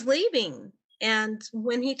 But he's leaving, and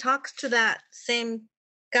when he talks to that same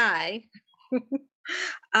guy,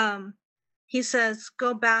 he says,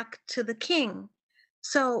 "Go back to the king."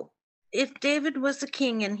 So, if David was the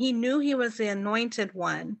king and he knew he was the anointed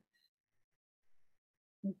one,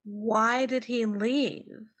 why did he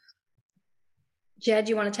leave? Jed,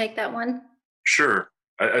 you want to take that one? Sure.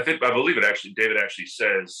 I believe it actually, David actually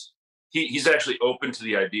says he's actually open to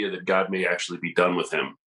the idea that God may actually be done with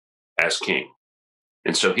him as king.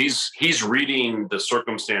 And so he's reading the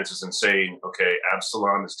circumstances and saying, okay,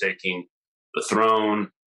 Absalom is taking the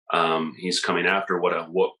throne. He's coming after what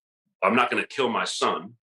I'm not going to kill my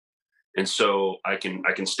son. And so I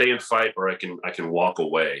can stay and fight, or I can walk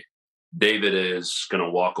away. David is going to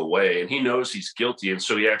walk away, and he knows he's guilty. And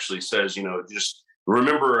so he actually says, just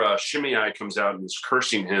remember, Shimei comes out and is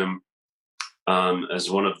cursing him as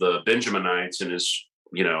one of the Benjaminites, and is,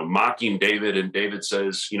 mocking David. And David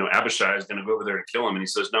says, Abishai is going to go over there and kill him. And he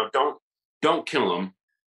says, no, don't kill him.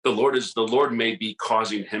 The Lord may be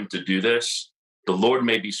causing him to do this. The Lord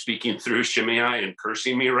may be speaking through Shimei and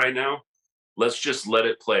cursing me right now. Let's just let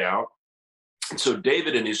it play out. And so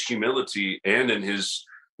David, in his humility and in his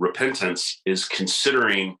repentance, is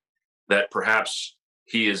considering that perhaps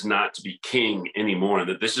he is not to be king anymore, and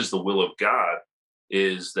that this is the will of God,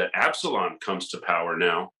 is that Absalom comes to power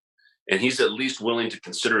now. And he's at least willing to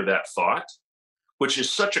consider that thought, which is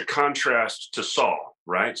such a contrast to Saul,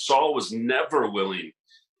 right? Saul was never willing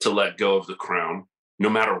to let go of the crown, no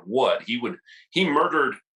matter what. He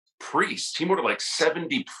murdered priests. He murdered like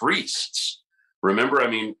 70 priests. Remember,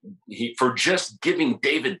 for just giving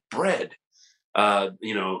David bread.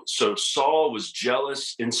 So Saul was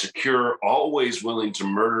jealous, insecure, always willing to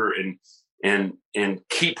murder and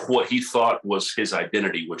keep what he thought was his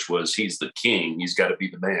identity, which was he's the king. He's got to be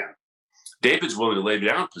the man. David's willing to lay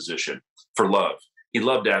down position for love. He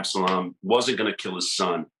loved Absalom, wasn't going to kill his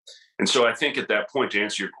son. And so I think at that point, to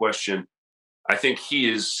answer your question, I think he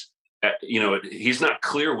is, he's not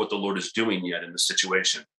clear what the Lord is doing yet in the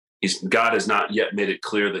situation. God has not yet made it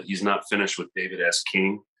clear that he's not finished with David as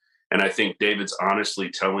king. And I think David's honestly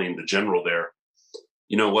telling the general there,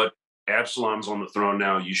 you know what, Absalom's on the throne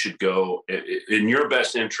now. You should go. In your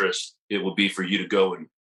best interest, it will be for you to go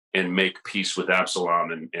and make peace with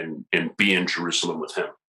Absalom and be in Jerusalem with him.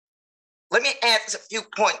 Let me add a few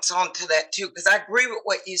points onto that too, because I agree with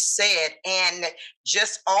what you said. And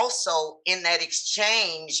just also in that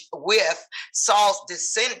exchange with Saul's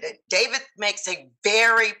descendant, David makes a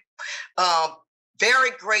very,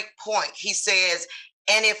 very great point. He says,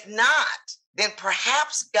 and if not, then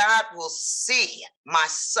perhaps God will see my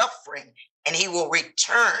suffering and he will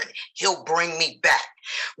return. He'll bring me back.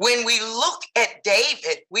 When we look at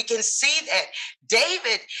David, we can see that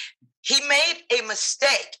David, he made a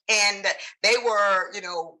mistake, and they were,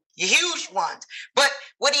 huge ones. But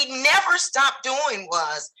what he never stopped doing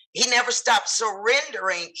was he never stopped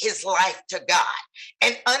surrendering his life to God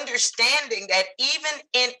and understanding that even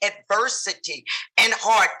in adversity and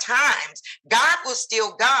hard times, God was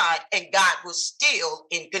still God and God was still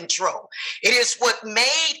in control. It is what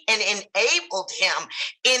made and enabled him,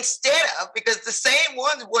 instead of, because the same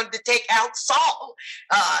ones wanted to take out Saul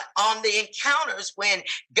on the encounters when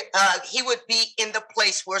he would be in the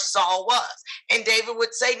place where Saul was. And David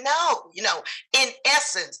would say, no, in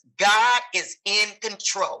essence, God is in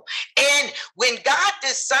control. And when God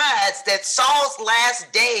decides that Saul's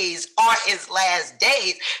last days are his last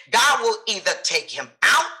days, God will either take him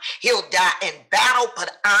out, he'll die in battle,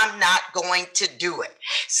 but I'm not going to do it.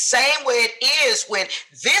 Same way it is when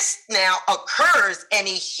this now occurs and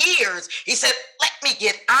he hears, he said, let me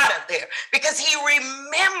get out of there, because he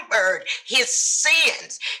remembered his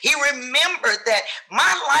sins. He remembered that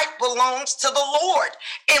my life belongs to the Lord,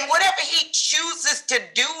 and whatever he chooses to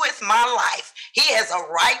do with my life, he has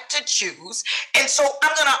a right to choose. And so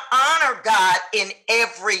I'm going to honor God in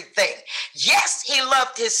everything. Yes, he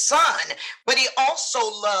loved his son, but he also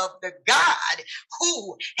loved the God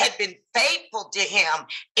who had been faithful to him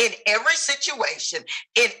in every situation,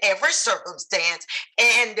 in every circumstance,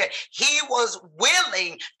 and he was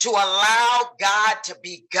willing to allow God to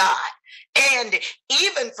be God. And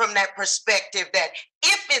even from that perspective, that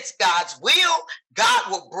if it's God's will, God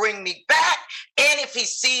will bring me back. And if he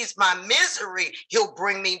sees my misery, he'll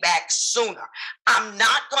bring me back sooner. I'm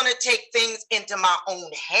not going to take things into my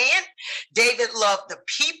own hand. David loved the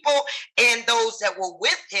people and those that were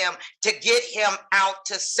with him to get him out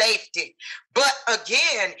to safety. But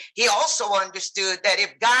again, he also understood that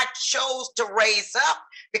if God chose to raise up,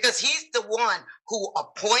 because he's the one who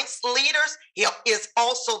appoints leaders, he is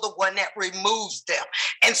also the one that removes them.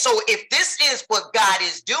 And so if this is what God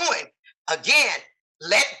is doing, again,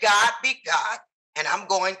 let God be God, and I'm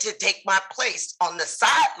going to take my place on the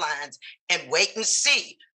sidelines and wait and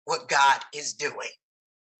see what God is doing.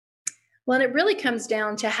 Well, and it really comes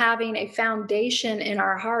down to having a foundation in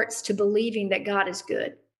our hearts to believing that God is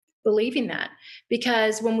good. Believing that,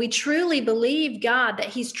 because when we truly believe God, that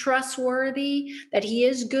he's trustworthy, that he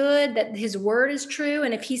is good, that his word is true,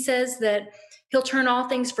 and if he says that he'll turn all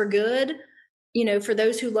things for good, for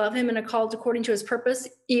those who love him and are called according to his purpose,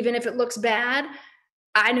 even if it looks bad,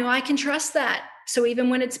 I know I can trust that. So even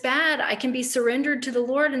when it's bad, I can be surrendered to the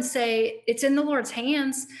Lord and say, it's in the Lord's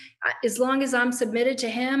hands. As long as I'm submitted to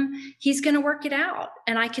him, he's going to work it out,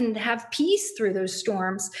 and I can have peace through those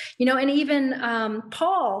storms. And even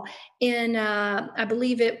Paul in, I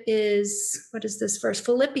believe it is, what is this verse?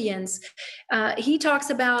 Philippians. He talks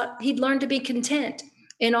about he'd learned to be content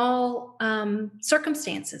in all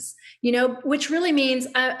circumstances, which really means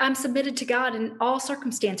I'm submitted to God in all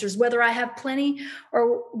circumstances, whether I have plenty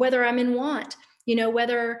or whether I'm in want,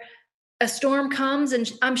 whether a storm comes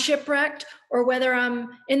and I'm shipwrecked or whether I'm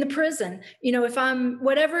in the prison, if I'm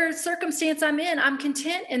whatever circumstance I'm in, I'm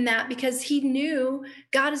content in that because he knew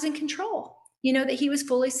God is in control, that he was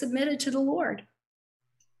fully submitted to the Lord.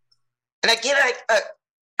 And again,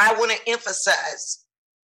 I want to emphasize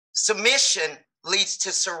submission leads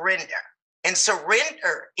to surrender. And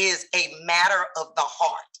surrender is a matter of the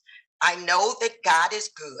heart. I know that God is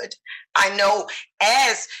good. I know,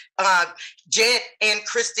 as Jet and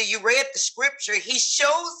Christy, you read the scripture, he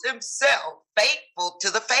shows himself faithful to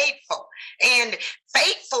the faithful. And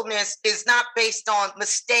faithfulness is not based on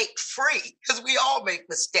mistake-free, because we all make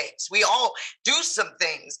mistakes. We all do some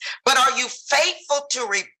things. But are you faithful to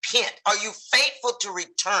repent? Are you faithful to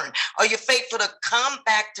return? Are you faithful to come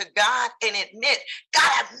back to God and admit, God,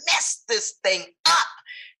 I messed this thing up.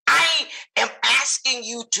 I am asking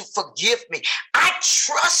you to forgive me. I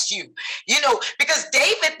trust you, because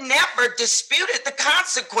David never disputed the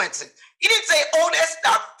consequences. He didn't say, oh, that's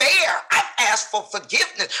not fair. I've asked for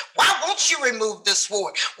forgiveness. Why won't you remove the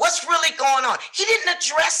sword? What's really going on? He didn't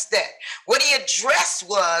address that. What he addressed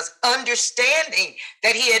was understanding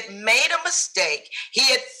that he had made a mistake. He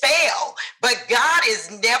had failed, but God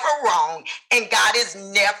is never wrong, and God has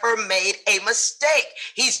never made a mistake.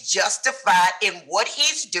 He's justified in what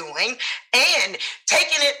he's doing. And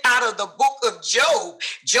taking it out of the book of Job,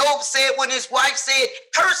 Job said when his wife said,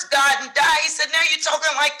 curse God and die, he said, now you're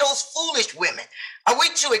talking like those foolish women. Are we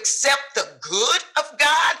to accept the good of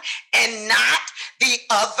God and not the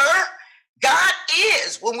other? God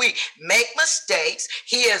is, when we make mistakes,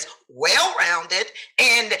 he is well-rounded,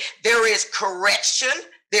 and there is correction,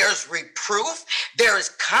 there's reproof, there is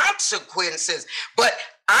consequences. But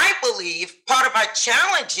I believe part of our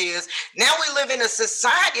challenge is now we live in a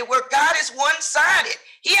society where God is one-sided.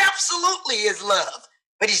 He absolutely is love,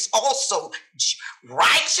 but he's also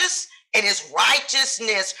righteous, and his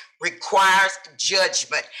righteousness requires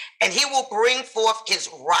judgment, and he will bring forth his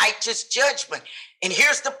righteous judgment. And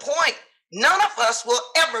here's the point. None of us will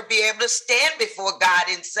ever be able to stand before God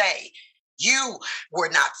and say, you were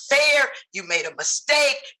not fair, you made a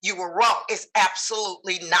mistake, you were wrong. It's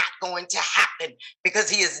absolutely not going to happen, because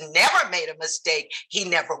he has never made a mistake. He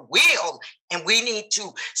never will. And we need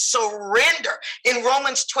to surrender. In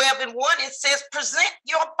Romans 12:1, it says, present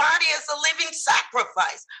your body as a living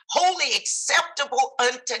sacrifice, wholly acceptable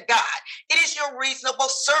unto God. It is your reasonable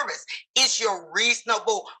service. It's your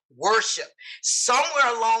reasonable worship.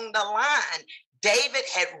 Somewhere along the line, David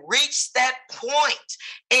had reached that point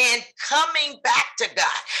and coming back to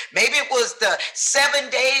God. Maybe it was the 7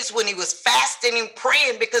 days when he was fasting and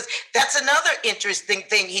praying, because that's another interesting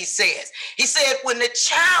thing he says. He said, when the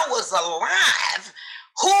child was alive,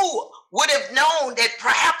 Who would have known that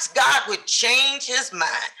perhaps God would change his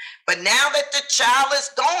mind? But now that the child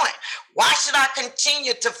is gone, why should I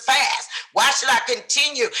continue to fast? Why should I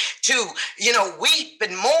continue to, weep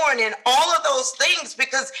and mourn and all of those things?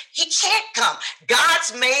 Because he can't come.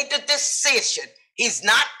 God's made the decision. He's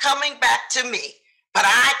not coming back to me, but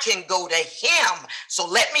I can go to him. So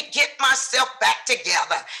let me get myself back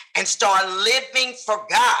together and start living for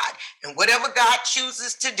God. And whatever God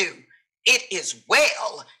chooses to do, it is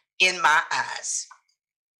well in my eyes.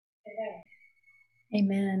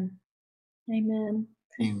 Amen. Amen.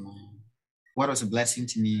 Amen. What was a blessing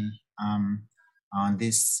to me on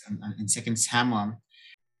this in 2 Samuel.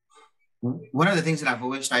 One of the things that I've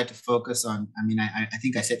always tried to focus on, I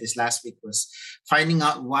think I said this last week, was finding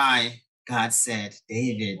out why God said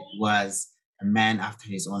David was a man after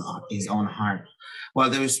his own heart.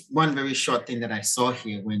 Well, there was one very short thing that I saw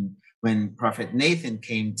here when Prophet Nathan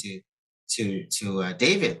came to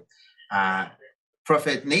David.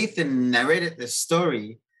 Prophet Nathan narrated the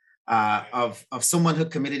story of someone who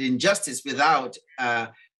committed injustice without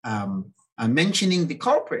mentioning the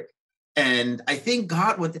culprit. And I think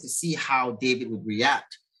God wanted to see how David would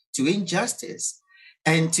react to injustice,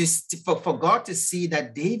 and for God to see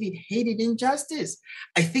that David hated injustice.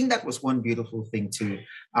 I think that was one beautiful thing too.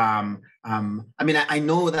 I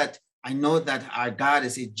know that our God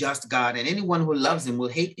is a just God, and anyone who loves him will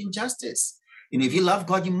hate injustice. If you love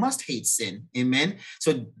God, you must hate sin. Amen.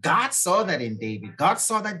 So God saw that in David. God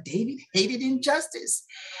saw that David hated injustice.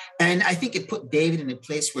 And I think it put David in a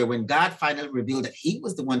place where when God finally revealed that he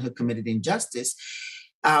was the one who committed injustice,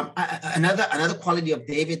 another quality of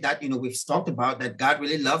David that we've talked about that God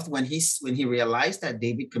really loved when he realized that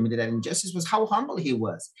David committed that injustice was how humble he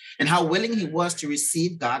was and how willing he was to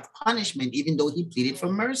receive God's punishment, even though he pleaded for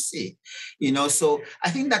mercy. So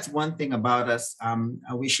I think that's one thing about us.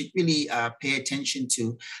 We should really pay attention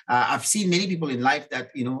to. I've seen many people in life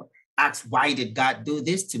that ask, why did God do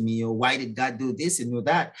this to me? Or why did God do this and do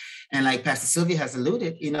that? And like Pastor Sylvia has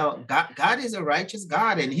alluded, God is a righteous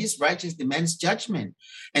God, and his righteousness demands judgment.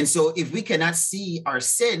 And so if we cannot see our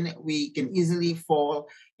sin, we can easily fall,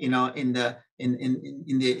 in the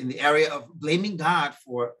area of blaming God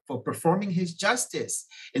for performing his justice.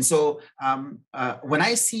 And so when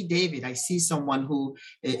I see David, I see someone who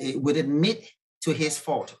would admit to his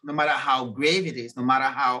fault, no matter how grave it is, no matter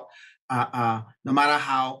how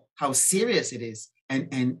serious it is,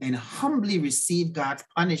 and humbly receive God's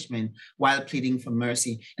punishment while pleading for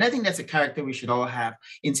mercy. And I think that's a character we should all have,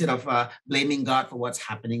 instead of blaming God for what's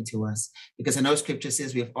happening to us. Because I know scripture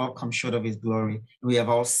says we have all come short of his glory, and we have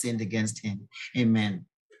all sinned against him. Amen.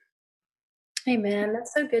 Amen.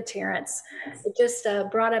 That's so good, Terrence. It just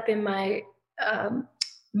brought up in my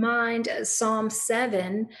mind Psalm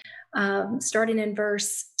 7, starting in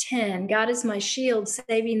verse 10. God is my shield,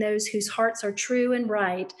 saving those whose hearts are true and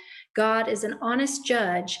right. God is an honest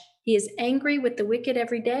judge. He is angry with the wicked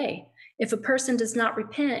every day. If a person does not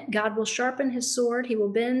repent, God will sharpen his sword. He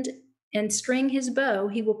will bend and string his bow.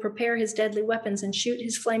 He will prepare his deadly weapons and shoot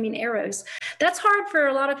his flaming arrows. That's hard for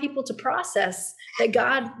a lot of people to process,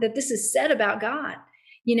 that this is said about God,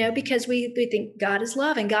 because we think God is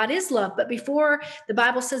love, and God is love. But before the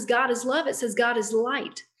Bible says God is love, it says God is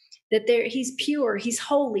light. That he's pure, he's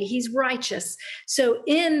holy, he's righteous. So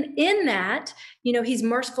in that, he's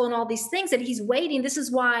merciful in all these things, that he's waiting. This is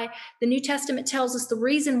why the New Testament tells us the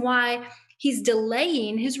reason why he's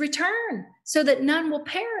delaying his return, so that none will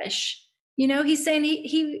perish. He's saying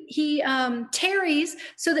he tarries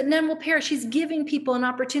so that none will perish. He's giving people an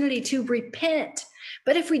opportunity to repent.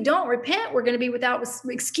 But if we don't repent, we're going to be without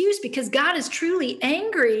excuse, because God is truly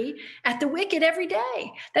angry at the wicked every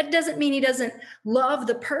day. That doesn't mean he doesn't love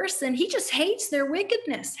the person. He just hates their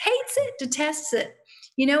wickedness, hates it, detests it,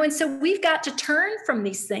 and so we've got to turn from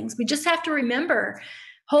these things. We just have to remember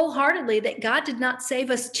wholeheartedly that God did not save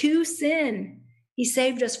us to sin. He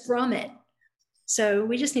saved us from it. So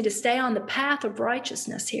we just need to stay on the path of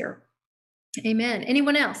righteousness here. Amen.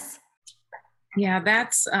 Anyone else? Yeah,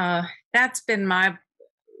 that's been my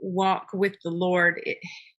walk with the Lord.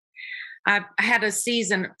 I had a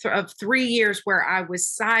season of 3 years where I was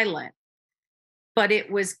silent, but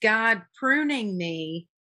it was God pruning me.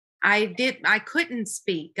 I couldn't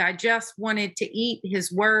speak. I just wanted to eat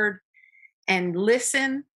his word and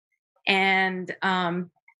listen. And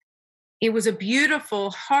it was a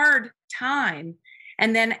beautiful, hard time.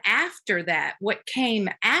 And then after that, what came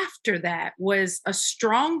after that was a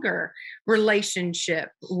stronger relationship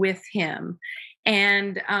with him.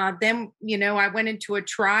 And then, I went into a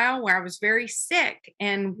trial where I was very sick.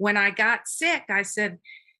 And when I got sick,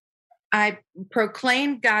 I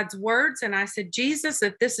proclaimed God's words. And I said, Jesus,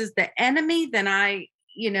 if this is the enemy, then I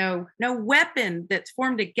no weapon that's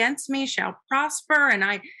formed against me shall prosper. And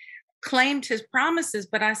I claimed his promises,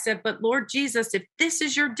 but I said, but Lord Jesus, if this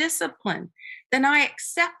is your discipline, then I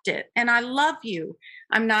accept it. And I love you.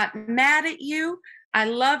 I'm not mad at you. I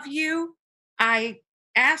love you. I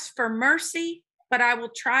ask for mercy, but I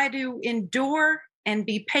will try to endure and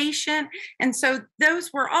be patient. And so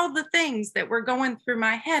those were all the things that were going through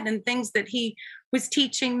my head and things that he was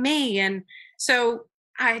teaching me. And so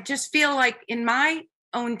I just feel like in my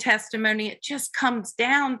own testimony, it just comes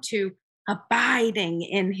down to abiding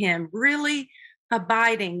in him, really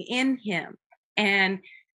abiding in him. And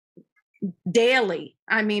daily,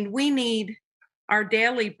 I mean, we need our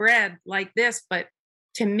daily bread like this, but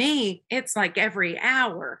to me, it's like every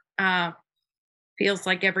hour, feels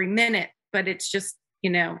like every minute, but it's just,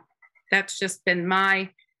 that's just been my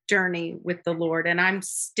journey with the Lord. And I'm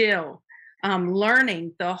still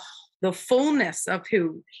learning the fullness of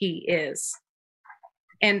who he is.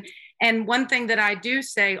 And one thing that I do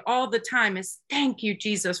say all the time is, thank you,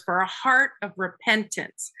 Jesus, for a heart of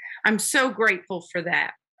repentance. I'm so grateful for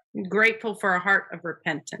that. I'm grateful for a heart of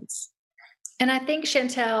repentance. And I think,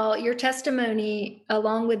 Chantel, your testimony,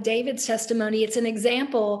 along with David's testimony, it's an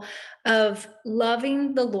example of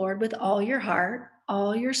loving the Lord with all your heart,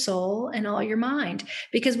 all your soul, and all your mind.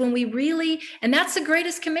 Because when we really, and that's the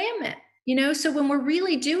greatest commandment, so when we're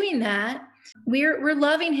really doing that, we're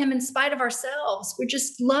loving him in spite of ourselves. We're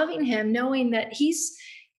just loving him, knowing that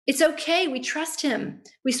it's okay. We trust him.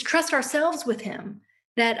 We trust ourselves with him,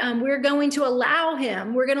 that we're going to allow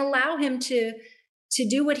him to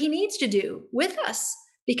do what he needs to do with us,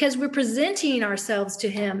 because we're presenting ourselves to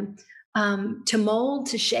him, to mold,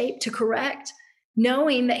 to shape, to correct,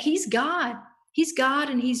 knowing that he's God. He's God,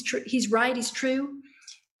 and he's right, he's true,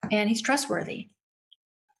 and he's trustworthy.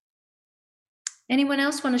 Anyone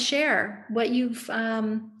else want to share what you've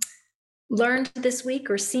learned this week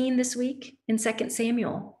or seen this week in 2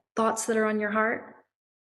 Samuel? Thoughts that are on your heart?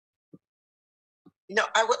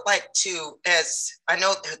 I would like to, as I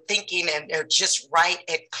know they're thinking and they're just right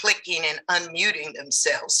at clicking and unmuting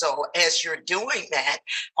themselves. So as you're doing that,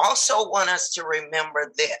 also want us to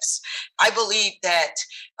remember this. I believe that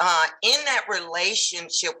in that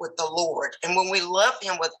relationship with the Lord, and when we love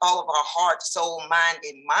him with all of our heart, soul, mind,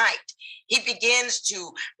 and might, he begins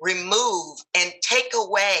to remove and take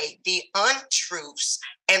away the untruths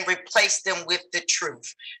and replace them with the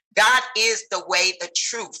truth. God is the way, the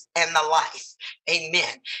truth, and the life.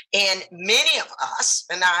 Amen. And many of us,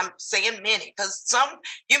 and I'm saying many, because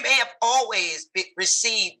you may have always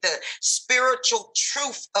received the spiritual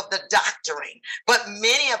truth of the doctrine, but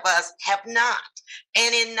many of us have not.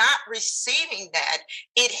 And in not receiving that,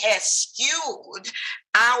 it has skewed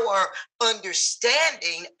our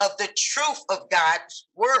understanding of the truth of God's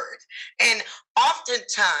word. And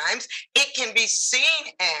oftentimes it can be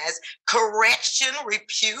seen as correction,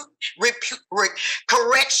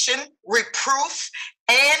 correction, reproof,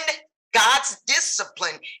 and God's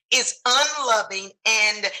discipline is unloving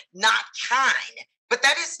and not kind. But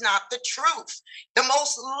that is not the truth. The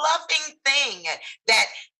most loving thing that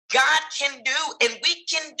God can do and we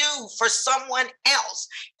can do for someone else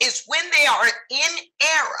is when they are in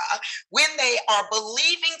error, when they are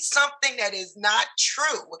believing something that is not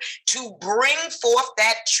true, to bring forth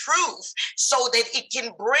that truth so that it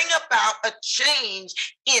can bring about a change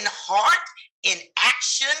in heart, in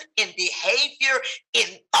action, in behavior,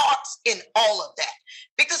 in thoughts, in all of that.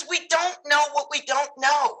 Because we don't know what we don't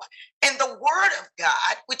know. And the word of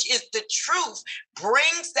God, which is the truth,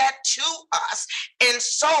 brings that to us. And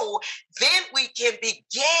so then we can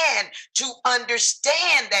begin to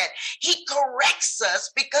understand that he corrects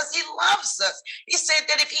us because he loves us. He said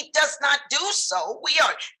that if he does not do so, we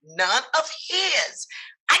are none of his.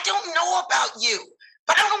 I don't know about you,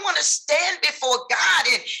 but I don't want to stand before God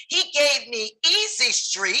and he gave me easy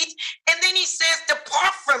street. And then he says,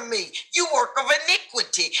 depart from me, you work of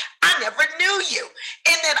iniquity. I never knew you.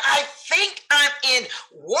 And then I think I'm in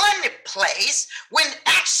one place when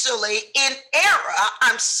actually in error,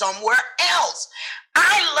 I'm somewhere else.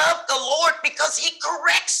 I love the Lord because he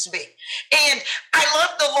corrects me. And I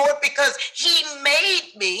love the Lord because he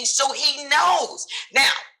made me so he knows. Now,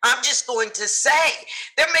 I'm just going to say,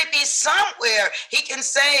 there may be somewhere he can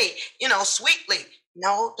say, sweetly,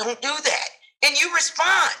 no, don't do that. And you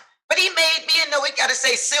respond. But he made me, and no, he got to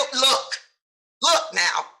say, look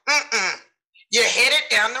now, you're headed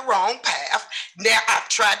down the wrong path. Now, I've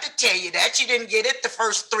tried to tell you that. You didn't get it the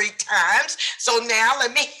first 3 times. So now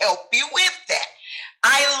let me help you with that.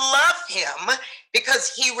 I love him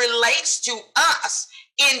because he relates to us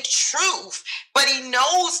in truth, but he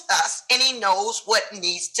knows us and he knows what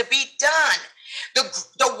needs to be done.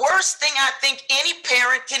 The worst thing I think any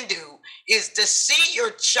parent can do is to see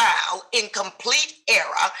your child in complete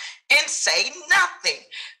error and say nothing.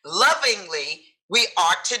 Lovingly, we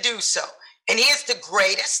are to do so. And he is the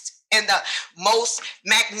greatest and the most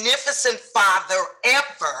magnificent father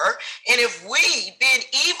ever. And if we, being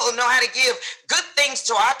evil, know how to give good things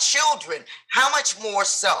to our children, how much more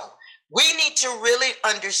so? We need to really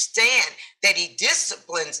understand that he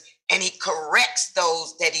disciplines and he corrects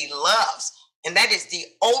those that he loves. And that is the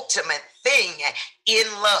ultimate thing in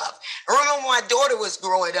love. I remember my daughter was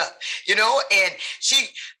growing up, and she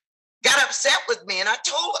got upset with me. And I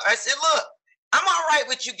told her, I said, look, I'm all right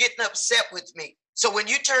with you getting upset with me. So when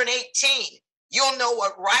you turn 18, you'll know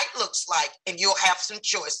what right looks like and you'll have some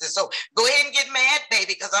choices. So go ahead and get mad,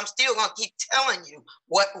 baby, because I'm still going to keep telling you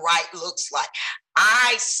what right looks like.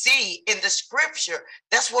 I see in the scripture,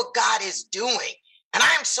 that's what God is doing. And I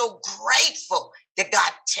am so grateful that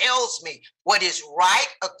God tells me what is right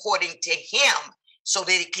according to him so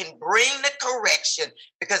that he can bring the correction,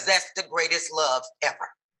 because that's the greatest love ever.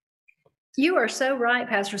 You are so right,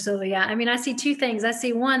 Pastor Sylvia. I mean, I see two things. I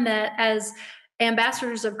see one, that as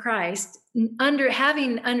ambassadors of Christ,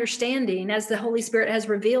 having understanding as the Holy Spirit has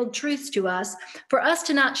revealed truths to us, for us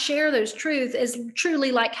to not share those truths is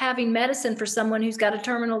truly like having medicine for someone who's got a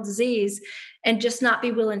terminal disease and just not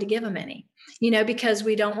be willing to give them any, because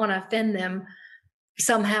we don't want to offend them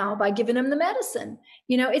somehow by giving them the medicine.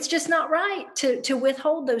 It's just not right to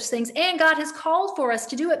withhold those things. And God has called for us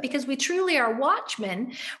to do it because we truly are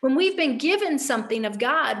watchmen. When we've been given something of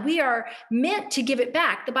God, we are meant to give it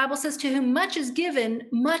back. The Bible says, to whom much is given,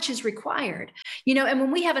 much is required. And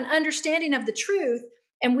when we have an understanding of the truth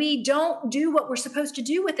and we don't do what we're supposed to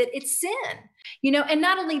do with it, it's sin. And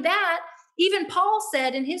not only that, even Paul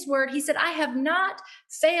said in his word, he said, I have not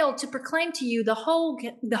failed to proclaim to you the whole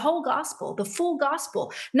gospel, the full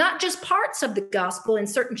gospel, not just parts of the gospel in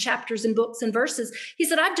certain chapters and books and verses. He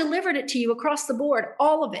said, I've delivered it to you across the board,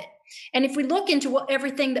 all of it. And if we look into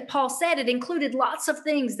everything that Paul said, it included lots of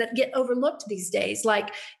things that get overlooked these days,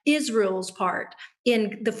 like Israel's part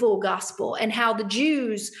in the full gospel and how the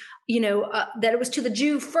Jews, that it was to the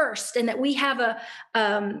Jew first, and that we have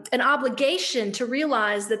an obligation to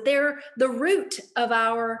realize that they're the root of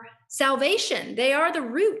our salvation. They are the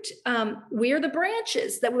root. We are the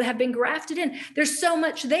branches that have been grafted in. There's so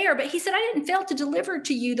much there. But he said, I didn't fail to deliver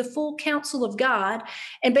to you the full counsel of God.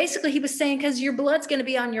 And basically he was saying, because your blood's going to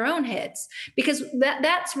be on your own heads, because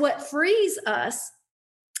that's what frees us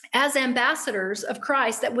as ambassadors of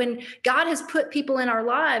Christ, that when God has put people in our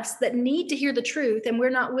lives that need to hear the truth and we're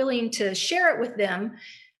not willing to share it with them,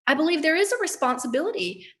 I believe there is a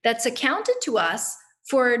responsibility that's accounted to us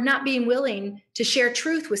for not being willing to share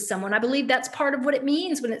truth with someone. I believe that's part of what it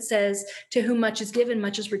means when it says, to whom much is given,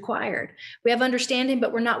 much is required. We have understanding,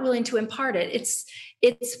 but we're not willing to impart it.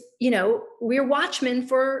 It's we're watchmen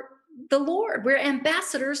for the Lord. We're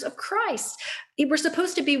ambassadors of Christ. We're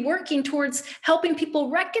supposed to be working towards helping people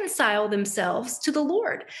reconcile themselves to the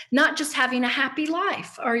Lord, not just having a happy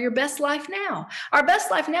life or your best life now. Our best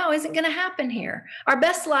life now isn't going to happen here. Our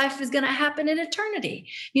best life is going to happen in eternity.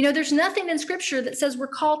 There's nothing in scripture that says we're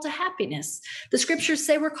called to happiness. The scriptures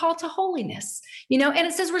say we're called to holiness, and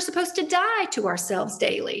it says we're supposed to die to ourselves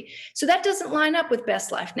daily. So that doesn't line up with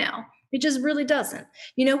best life now. It just really doesn't.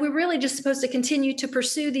 We're really just supposed to continue to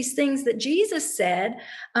pursue these things that Jesus said.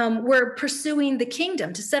 We're pursuing the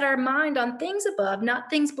kingdom, to set our mind on things above, not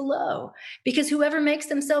things below, because whoever makes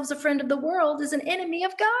themselves a friend of the world is an enemy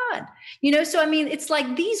of God. So I mean, it's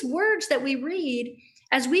like these words that we read,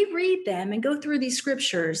 as we read them and go through these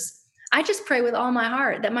scriptures, I just pray with all my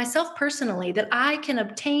heart that myself personally, that I can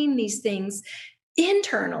obtain these things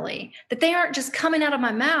internally, that they aren't just coming out of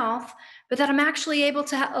my mouth, but that I'm actually able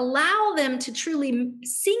to allow them to truly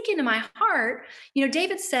sink into my heart.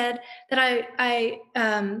 David said that I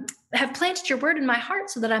have planted your word in my heart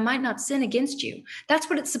so that I might not sin against you. That's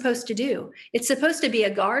what it's supposed to do. It's supposed to be a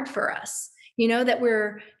guard for us, that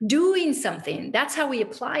we're doing something. That's how we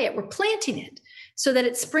apply it. We're planting it so that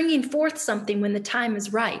it's springing forth something when the time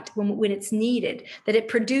is right, when it's needed, that it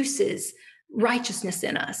produces righteousness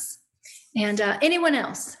in us. And anyone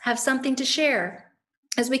else have something to share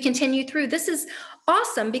as we continue through? This is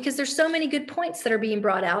awesome because there's so many good points that are being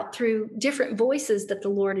brought out through different voices that the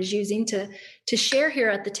Lord is using to share here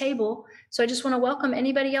at the table. So I just want to welcome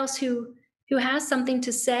anybody else who has something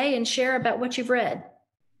to say and share about what you've read.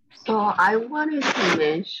 So I wanted to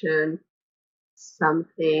mention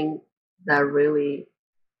something that really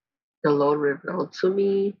the Lord revealed to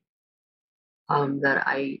me,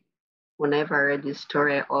 that whenever I read this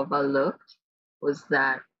story, I overlooked, was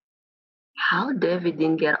that how David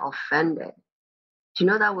didn't get offended you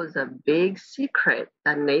know, that was a big secret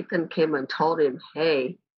that Nathan came and told him,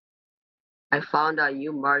 hey, I found out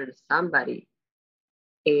you murdered somebody.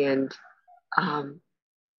 And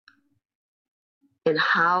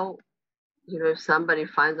how, you know, if somebody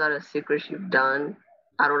finds out a secret you've done,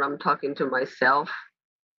 I don't know, I'm talking to myself.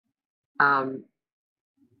 Or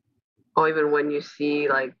even when you see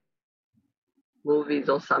like movies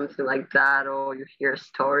or something like that, or you hear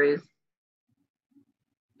stories,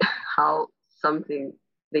 how something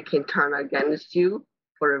they can turn against you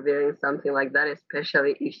for revealing something like that,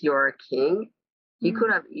 especially if you're a king. He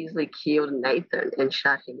could have easily killed Nathan and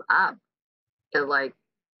shut him up and like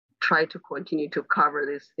try to continue to cover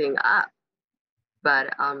this thing up.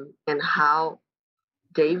 But and how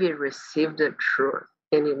David received the truth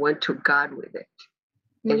and he went to God with it.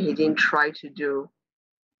 And he didn't try to do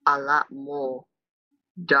a lot more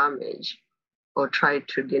damage or try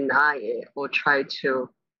to deny it or try to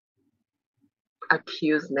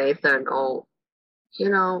accuse Nathan. Or, you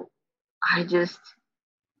know, I just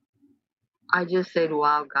said,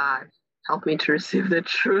 wow, God, help me to receive the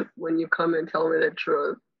truth when you come and tell me the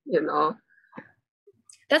truth, you know.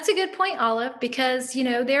 That's a good point, Olive, because, you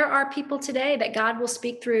know, there are people today that God will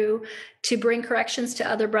speak through to bring corrections to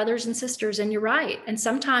other brothers and sisters. And you're right. And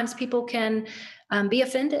sometimes people can be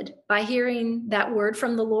offended by hearing that word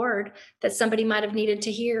from the Lord that somebody might have needed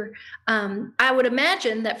to hear. I would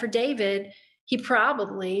imagine that for David, he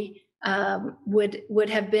probably would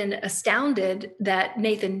have been astounded that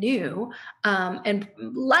Nathan knew, and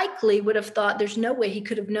likely would have thought there's no way he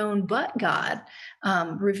could have known but God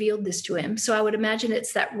revealed this to him. So I would imagine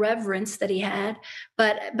it's that reverence that he had.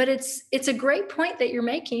 But it's a great point that you're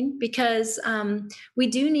making, because we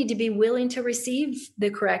do need to be willing to receive the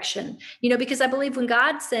correction. You know, because I believe when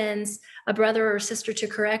God sends a brother or sister to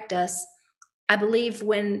correct us, I believe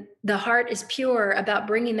when the heart is pure about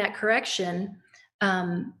bringing that correction,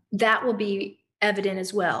 that will be evident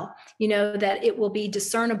as well. You know, that it will be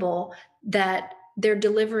discernible that they're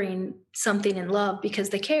delivering something in love because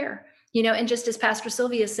they care. You know, and just as Pastor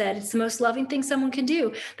Sylvia said, it's the most loving thing someone can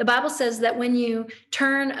do. The Bible says that when you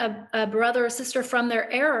turn a brother or sister from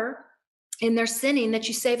their error in their sinning, that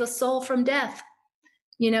you save a soul from death.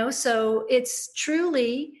 You know, so it's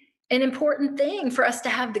truly an important thing for us to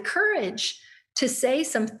have the courage to say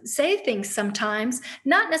things sometimes,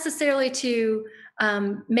 not necessarily to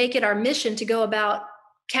make it our mission to go about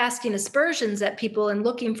casting aspersions at people and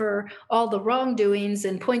looking for all the wrongdoings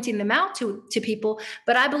and pointing them out to people.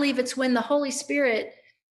 But I believe it's when the Holy Spirit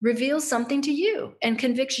reveals something to you and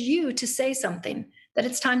convicts you to say something, that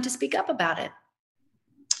it's time to speak up about it.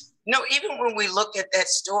 No, even when we look at that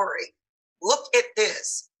story, look at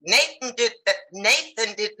this. Nathan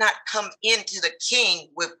did not come into the king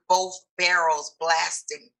with both barrels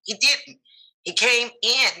blasting. He didn't. He came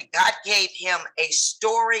in, God gave him a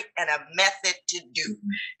story and a method to do,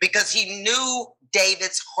 because he knew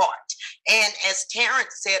David's heart. And as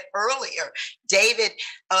Terrence said earlier, David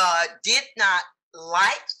did not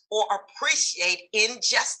like or appreciate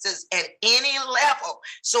injustice at any level.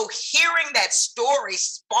 So hearing that story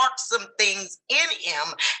sparked some things in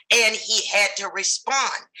him, and he had to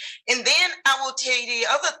respond. And then I will tell you the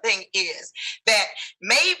other thing is that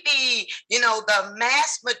maybe, you know, the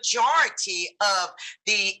mass majority of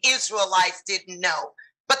the Israelites didn't know,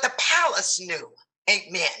 but the palace knew.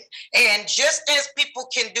 Amen. And just as people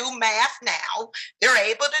can do math now, they're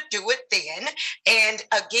able to do it then. And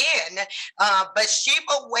again,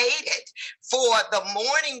 Bathsheba waited for the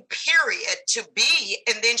mourning period to be,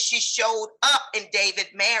 and then she showed up and David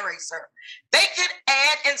marries her. They could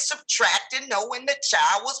add and subtract and know when the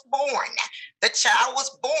child was born. The child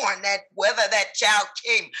was born, that whether that child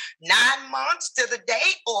came 9 months to the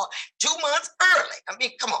date or 2 months early. I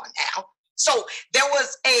mean, come on now. So there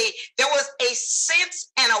was a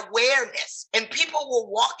sense and awareness, and people were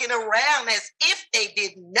walking around as if they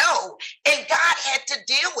didn't know, and God had to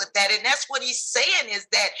deal with that. And that's what he's saying, is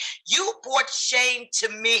that you brought shame to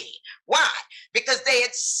me. Why? Because they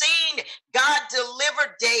had seen God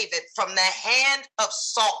deliver David from the hand of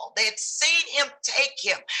Saul. They had seen him take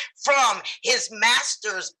him from his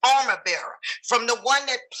master's armor bearer, from the one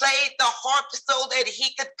that played the harp so that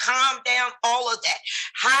he could calm down all of that,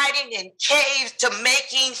 hiding in caves, to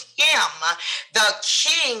making him the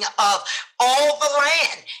king of all the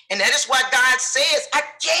land. And that is why God says, I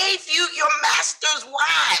gave you your master's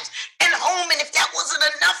wives and home. And if that wasn't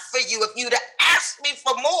enough for you, if you'd have asked me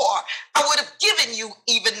for more, I would have given you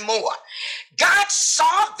even more. God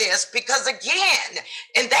saw this, because again,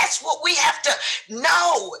 and that's what we have to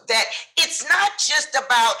know, that it's not just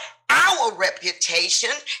about our reputation.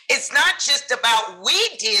 It's not just about we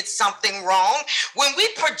did something wrong. When we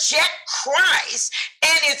project Christ,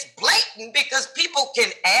 and it's blatant because people can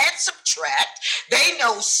add, subtract. They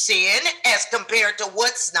know sin as compared to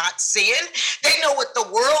what's not sin. They know what the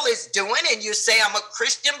world is doing, and you say, I'm a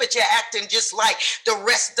Christian, but you're acting just like the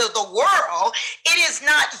rest of the world. It is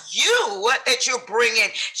not you that you're bringing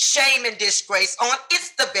shame and disgrace on.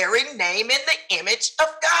 It's the very name and the image of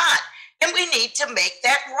God. And we need to make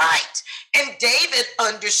that right. And David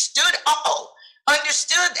understood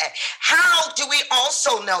that. How do we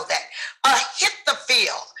also know that?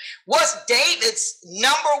 Ahithophel was David's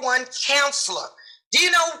number one counselor. Do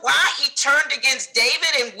you know why he turned against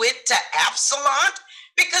David and went to Absalom?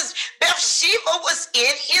 Because Bathsheba was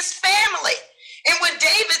in his family. And when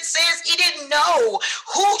David says he didn't know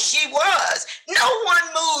who she was, no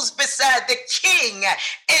one moves beside the king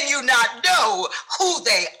and you not know who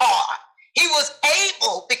they are. He was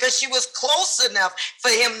able, because she was close enough for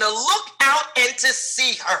him to look out and to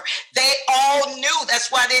see her. They all knew.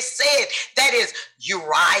 That's why they said that is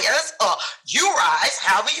Uriah's, or Uriah's,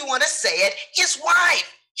 however you want to say it, his wife.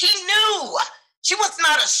 He knew. She was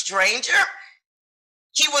not a stranger.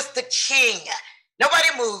 He was the king. Nobody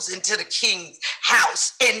moves into the king's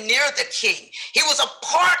house and near the king. He was a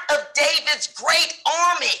part of David's great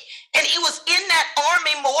army, and he was in that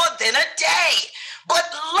army more than a day. But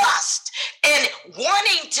lust and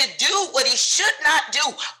wanting to do what he should not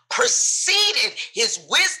do preceded his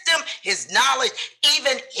wisdom, his knowledge,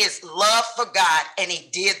 even his love for God, and he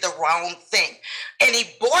did the wrong thing. And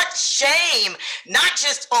he brought shame not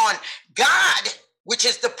just on God, which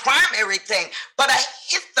is the primary thing, but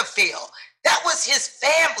Ahithophel. That was his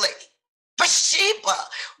family. Bathsheba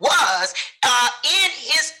was in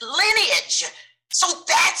his lineage. So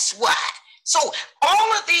that's why. So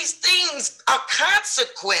all of these things are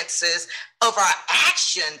consequences of our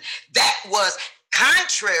action that was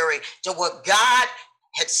contrary to what God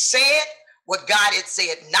had said, what God had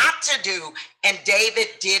said not to do, and David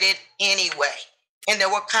did it anyway. And there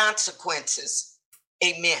were consequences.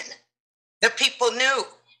 Amen. The people knew.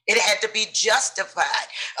 It had to be justified.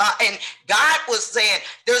 And God was saying,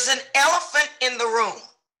 there's an elephant in the room.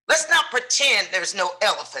 Let's not pretend there's no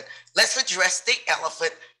elephant. Let's address the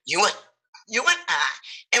elephant, you and I.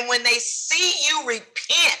 And when they see you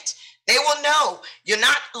repent, they will know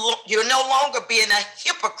you're no longer being a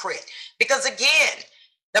hypocrite. Because again,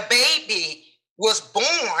 the baby was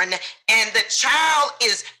born and the child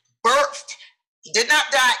is birthed. He did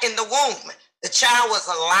not die in the womb. The child was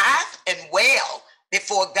alive and well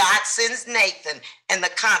before God sends Nathan and the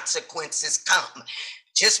consequences come.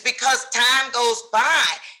 Just because time goes by,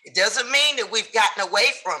 it doesn't mean that we've gotten away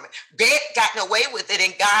from it, gotten away with it,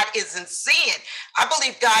 and God isn't seeing. I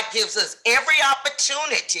believe God gives us every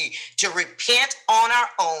opportunity to repent on our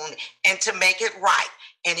own and to make it right.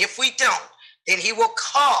 And if we don't, then he will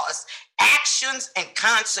cause actions and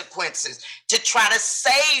consequences to try to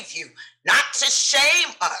save you, not to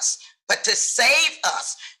shame us, but to save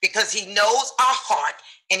us, because he knows our heart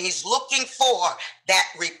and he's looking for that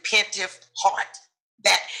repentive heart,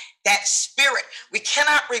 that spirit. We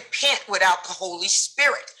cannot repent without the Holy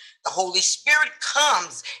Spirit. The Holy Spirit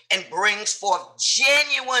comes and brings forth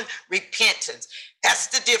genuine repentance. That's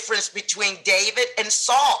the difference between David and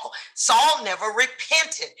Saul. Saul never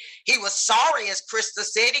repented. He was sorry, as Krista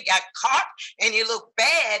said, he got caught and he looked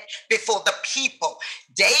bad before the people.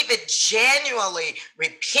 David genuinely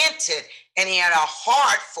repented and he had a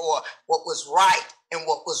heart for what was right and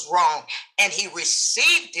what was wrong. And he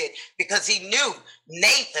received it because he knew,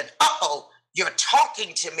 Nathan, you're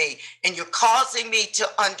talking to me and you're causing me to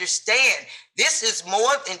understand this is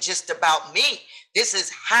more than just about me. This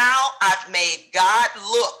is how I've made God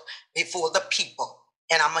look before the people.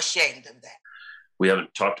 And I'm ashamed of that. We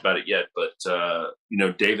haven't talked about it yet, but,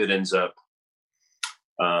 David ends up,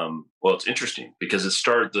 well, it's interesting because it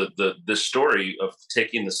started the story of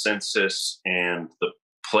taking the census and the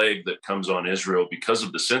plague that comes on Israel because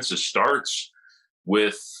of the census starts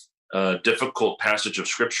with a difficult passage of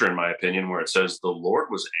scripture, in my opinion, where it says the Lord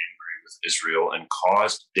was angry with Israel and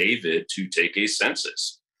caused David to take a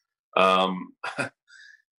census.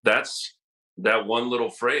 That's that one little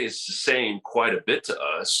phrase saying quite a bit to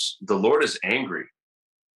us. The Lord is angry.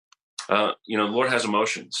 The Lord has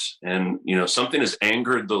emotions, and something has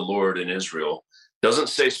angered the Lord in Israel. Doesn't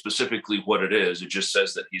say specifically what it is. It just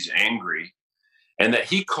says that he's angry and that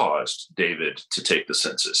he caused David to take the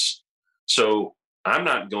census. So I'm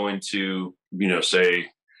not going to, say,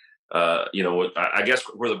 I guess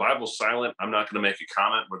where the Bible's silent, I'm not going to make a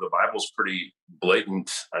comment. Where the Bible's pretty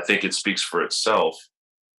blatant, I think it speaks for itself.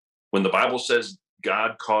 When the Bible says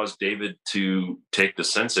God caused David to take the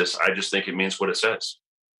census, I just think it means what it says.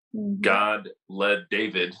 Mm-hmm. God led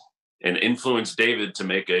David and influenced David to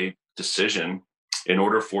make a decision in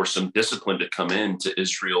order for some discipline to come into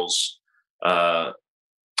Israel's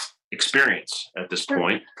experience at this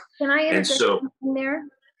point. Can I interject something there?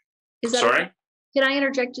 Sorry? Okay? Can I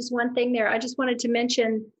interject just one thing there? I just wanted to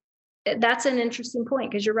mention that's an interesting point,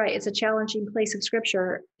 because you're right. It's a challenging place of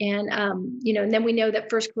scripture. And, and then we know that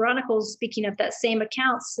First Chronicles, speaking of that same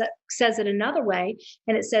account, says it another way.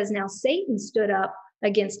 And it says, now Satan stood up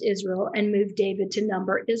against Israel and moved David to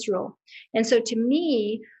number Israel. And so to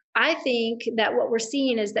me, I think that what we're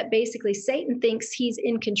seeing is that basically Satan thinks he's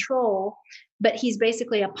in control, but he's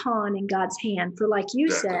basically a pawn in God's hand. For like you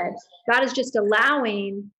said, God is just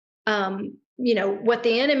allowing, what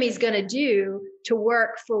the enemy's going to do to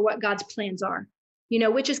work for what God's plans are,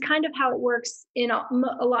 which is kind of how it works in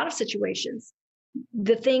a lot of situations.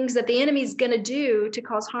 The things that the enemy's going to do to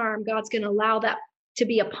cause harm, God's going to allow that to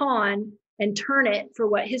be a pawn and turn it for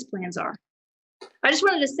what his plans are. I just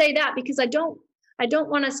wanted to say that because I don't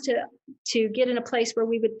want us to get in a place where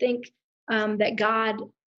we would think that God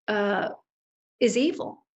is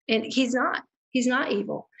evil, and he's not. He's not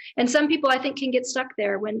evil. And some people, I think, can get stuck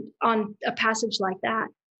there when on a passage like that,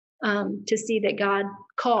 to see that God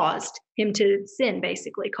caused him to sin,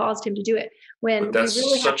 basically caused him to do it. When that's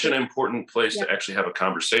really such an important place to actually have a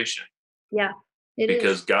conversation. Yeah,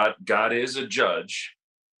 because God is a judge.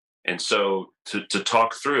 And so to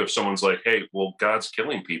talk through, if someone's like, hey, well, God's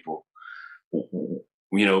killing people,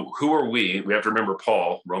 who are we? We have to remember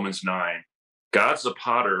Paul, Romans 9. God's the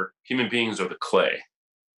potter, human beings are the clay.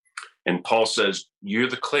 And Paul says, you're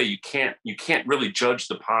the clay. You can't really judge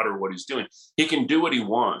the potter what he's doing. He can do what he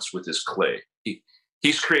wants with his clay.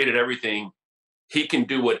 He's created everything. He can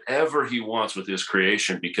do whatever he wants with his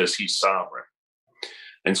creation because he's sovereign.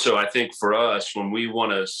 And so I think for us, when we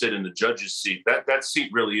want to sit in the judge's seat, that seat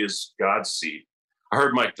really is God's seat. I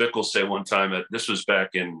heard Mike Bickle say one time that this was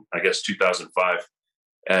back in, I guess, 2005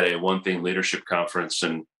 at a One Thing leadership conference.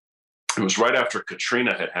 And it was right after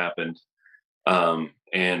Katrina had happened.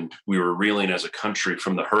 And we were reeling as a country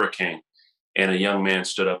from the hurricane. And a young man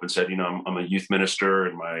stood up and said, I'm a youth minister,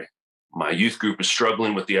 and my youth group is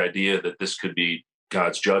struggling with the idea that this could be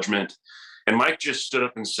God's judgment. And Mike just stood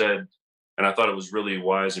up and said, and I thought it was really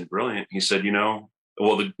wise and brilliant. He said,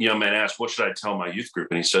 the young man asked, what should I tell my youth group?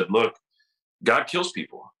 And he said, look, God kills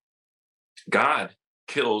people. God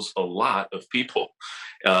kills a lot of people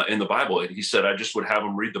in the Bible. And he said, I just would have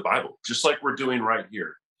them read the Bible, just like we're doing right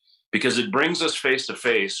here. Because it brings us face to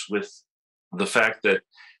face with the fact that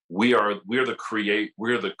we're the creation.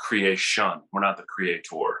 We're not the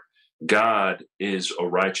creator. God is a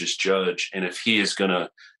righteous judge, and if he is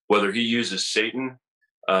whether he uses Satan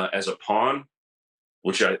as a pawn,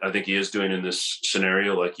 which I think he is doing in this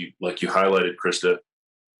scenario, like you highlighted, Krista,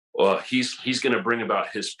 he's going to bring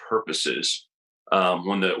about his purposes.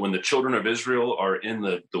 When the children of Israel are in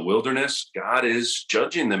the wilderness, God is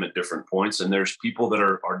judging them at different points, and there's people that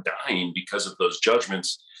are dying because of those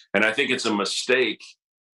judgments. And I think it's a mistake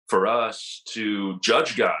for us to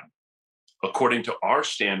judge God according to our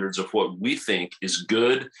standards of what we think is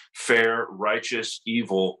good, fair, righteous,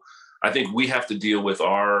 evil. I think we have to deal with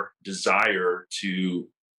our desire to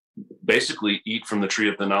basically eat from the tree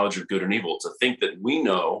of the knowledge of good and evil, to think that we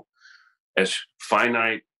know as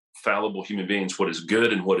finite, fallible human beings what is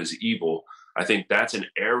good and what is evil. I think that's an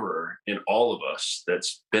error in all of us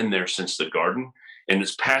that's been there since the garden. And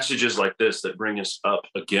it's passages like this that bring us up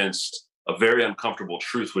against a very uncomfortable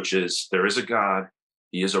truth, which is there is a God,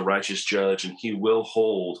 he is a righteous judge, and he will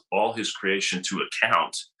hold all his creation to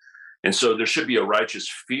account. And so there should be a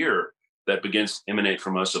righteous fear that begins to emanate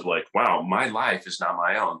from us of like, wow, my life is not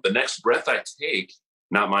my own. The next breath I take,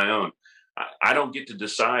 not my own. I don't get to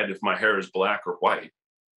decide if my hair is black or white.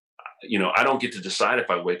 I don't get to decide if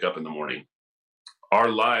I wake up in the morning. Our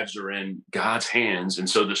lives are in God's hands. And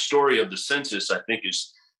so the story of the census, I think,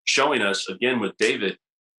 is showing us, again, with David,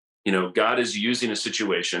 God is using a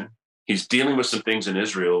situation. He's dealing with some things in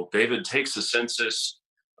Israel. David takes the census,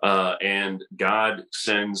 and God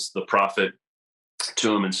sends the prophet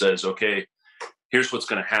to him and says, okay, here's what's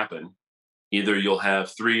going to happen. Either you'll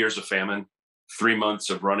have 3 years of famine, 3 months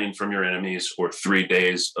of running from your enemies, or 3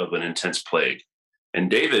 days of an intense plague. And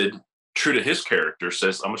David, true to his character,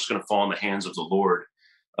 says, I'm just going to fall in the hands of the Lord.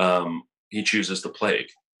 He chooses the plague.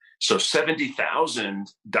 So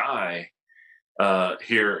 70,000 die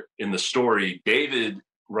here in the story. David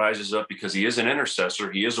rises up because he is an intercessor.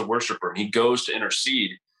 He is a worshiper, and he goes to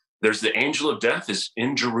intercede. There's the angel of death is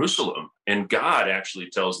in Jerusalem, and God actually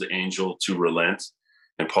tells the angel to relent.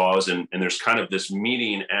 and pause. And there's kind of this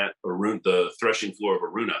meeting at the threshing floor of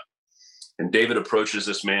Araunah. And David approaches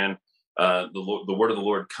this man. The word of the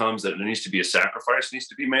Lord comes that there needs to be a sacrifice needs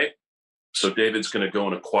to be made. So David's going to go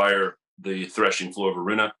and acquire the threshing floor of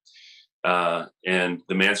Araunah. And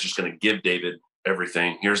the man's just going to give David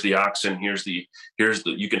everything. Here's the oxen. Here's the,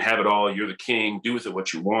 you can have it all. You're the king. Do with it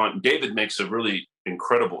what you want. And David makes a really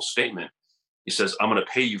incredible statement. He says, I'm going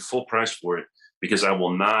to pay you full price for it because I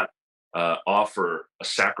will not offer a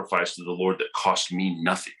sacrifice to the Lord that cost me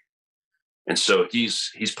nothing. And so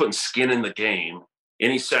he's putting skin in the game.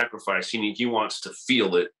 Any sacrifice, he wants to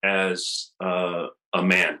feel it as a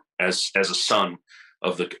man, as a son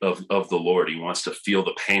of the Lord. He wants to feel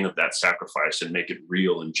the pain of that sacrifice and make it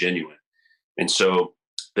real and genuine. And so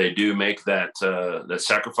they do make that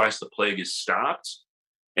sacrifice. The plague is stopped.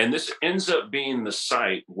 And this ends up being the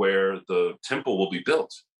site where the temple will be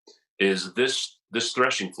built, is this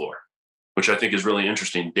threshing floor, which I think is really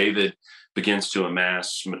interesting. David begins to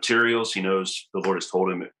amass materials. He knows the Lord has told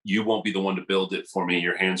him, you won't be the one to build it for me.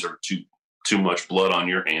 Your hands are too much blood on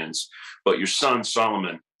your hands, but your son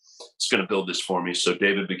Solomon is going to build this for me. So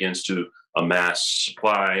David begins to amass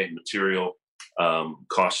supply, material,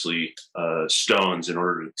 costly stones in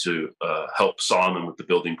order to help Solomon with the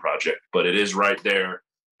building project. But it is right there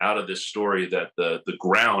out of this story that the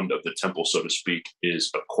ground of the temple, so to speak, is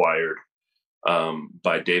acquired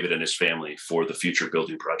by David and his family for the future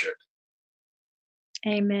building project.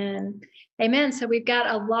 Amen. Amen. So we've got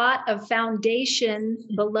a lot of foundation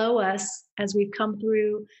below us as we've come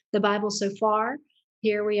through the Bible so far.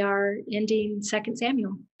 Here we are ending 2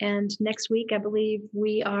 Samuel. And next week, I believe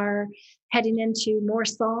we are heading into more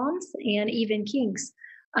Psalms and even Kings.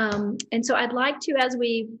 And so I'd like to, as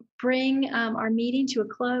we bring our meeting to a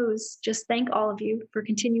close, just thank all of you for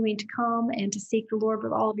continuing to come and to seek the Lord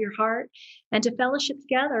with all of your heart and to fellowship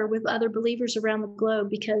together with other believers around the globe,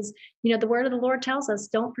 because, the word of the Lord tells us,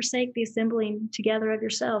 don't forsake the assembling together of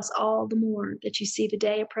yourselves, all the more that you see the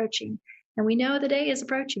day approaching. And we know the day is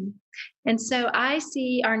approaching. And so I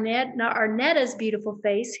see Arnetta's beautiful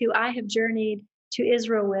face, who I have journeyed to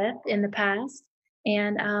Israel with in the past,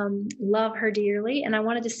 and love her dearly. And I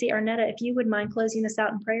wanted to see, Arnetta, if you would mind closing us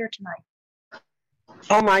out in prayer tonight.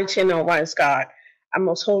 Almighty and all-wise God, our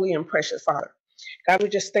most holy and precious Father, God, we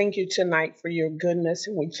just thank you tonight for your goodness,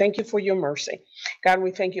 and we thank you for your mercy. God,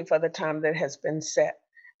 we thank you for the time that has been set.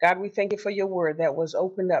 God, we thank you for your word that was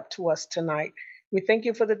opened up to us tonight. We thank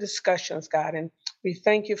you for the discussions, God, and we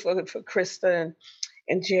thank you for Krista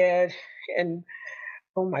and Jed and,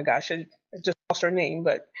 oh my gosh, I just lost her name,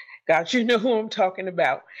 but God, you know who I'm talking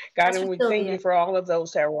about. God, and we thank you for all of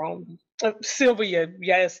those that were on. Sylvia,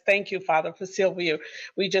 yes, thank you, Father, for Sylvia.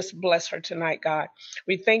 We just bless her tonight, God.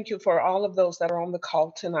 We thank you for all of those that are on the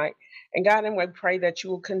call tonight. And God, and we pray that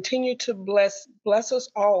you will continue to bless us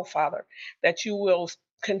all, Father, that you will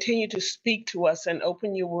continue to speak to us and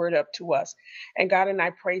open your word up to us. And God, and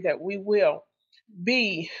I pray that we will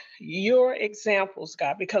be your examples,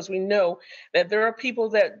 God, because we know that there are people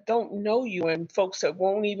that don't know you and folks that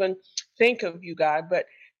won't even think of you, God. But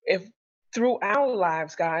if through our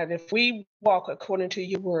lives, God, if we walk according to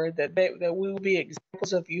your word, that we will be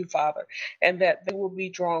examples of you, Father, and that they will be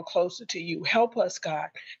drawn closer to you. Help us, God,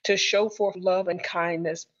 to show forth love and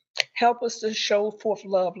kindness. Help us to show forth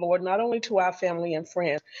love, Lord, not only to our family and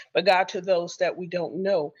friends, but God, to those that we don't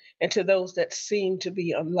know and to those that seem to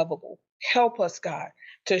be unlovable. Help us, God,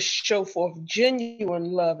 to show forth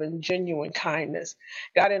genuine love and genuine kindness.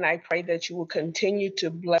 God, and I pray that you will continue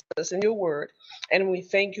to bless us in your word. And we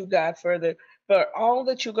thank you, God, for all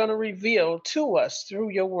that you're going to reveal to us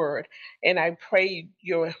through your word. And I pray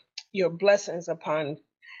your blessings upon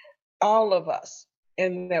all of us,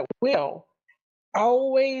 and that we'll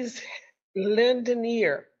always lend an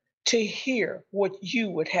ear to hear what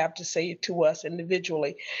you would have to say to us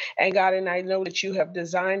individually. And God, and I know that you have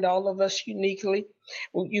designed all of us uniquely.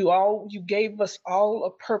 You gave us all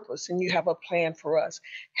a purpose, and you have a plan for us.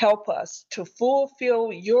 Help us to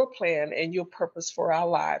fulfill your plan and your purpose for our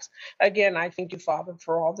lives. Again, I thank you, Father,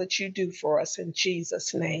 for all that you do for us. In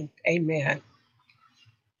Jesus' name, amen.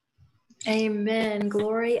 Amen.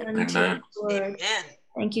 Glory unto the Lord. Amen.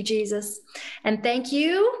 Thank you, Jesus. And thank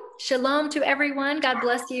you. Shalom to everyone. God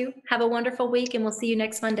bless you. Have a wonderful week, and we'll see you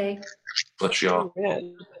next Monday. Bless y'all.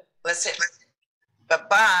 Amen. Bless it.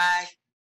 Bye-bye.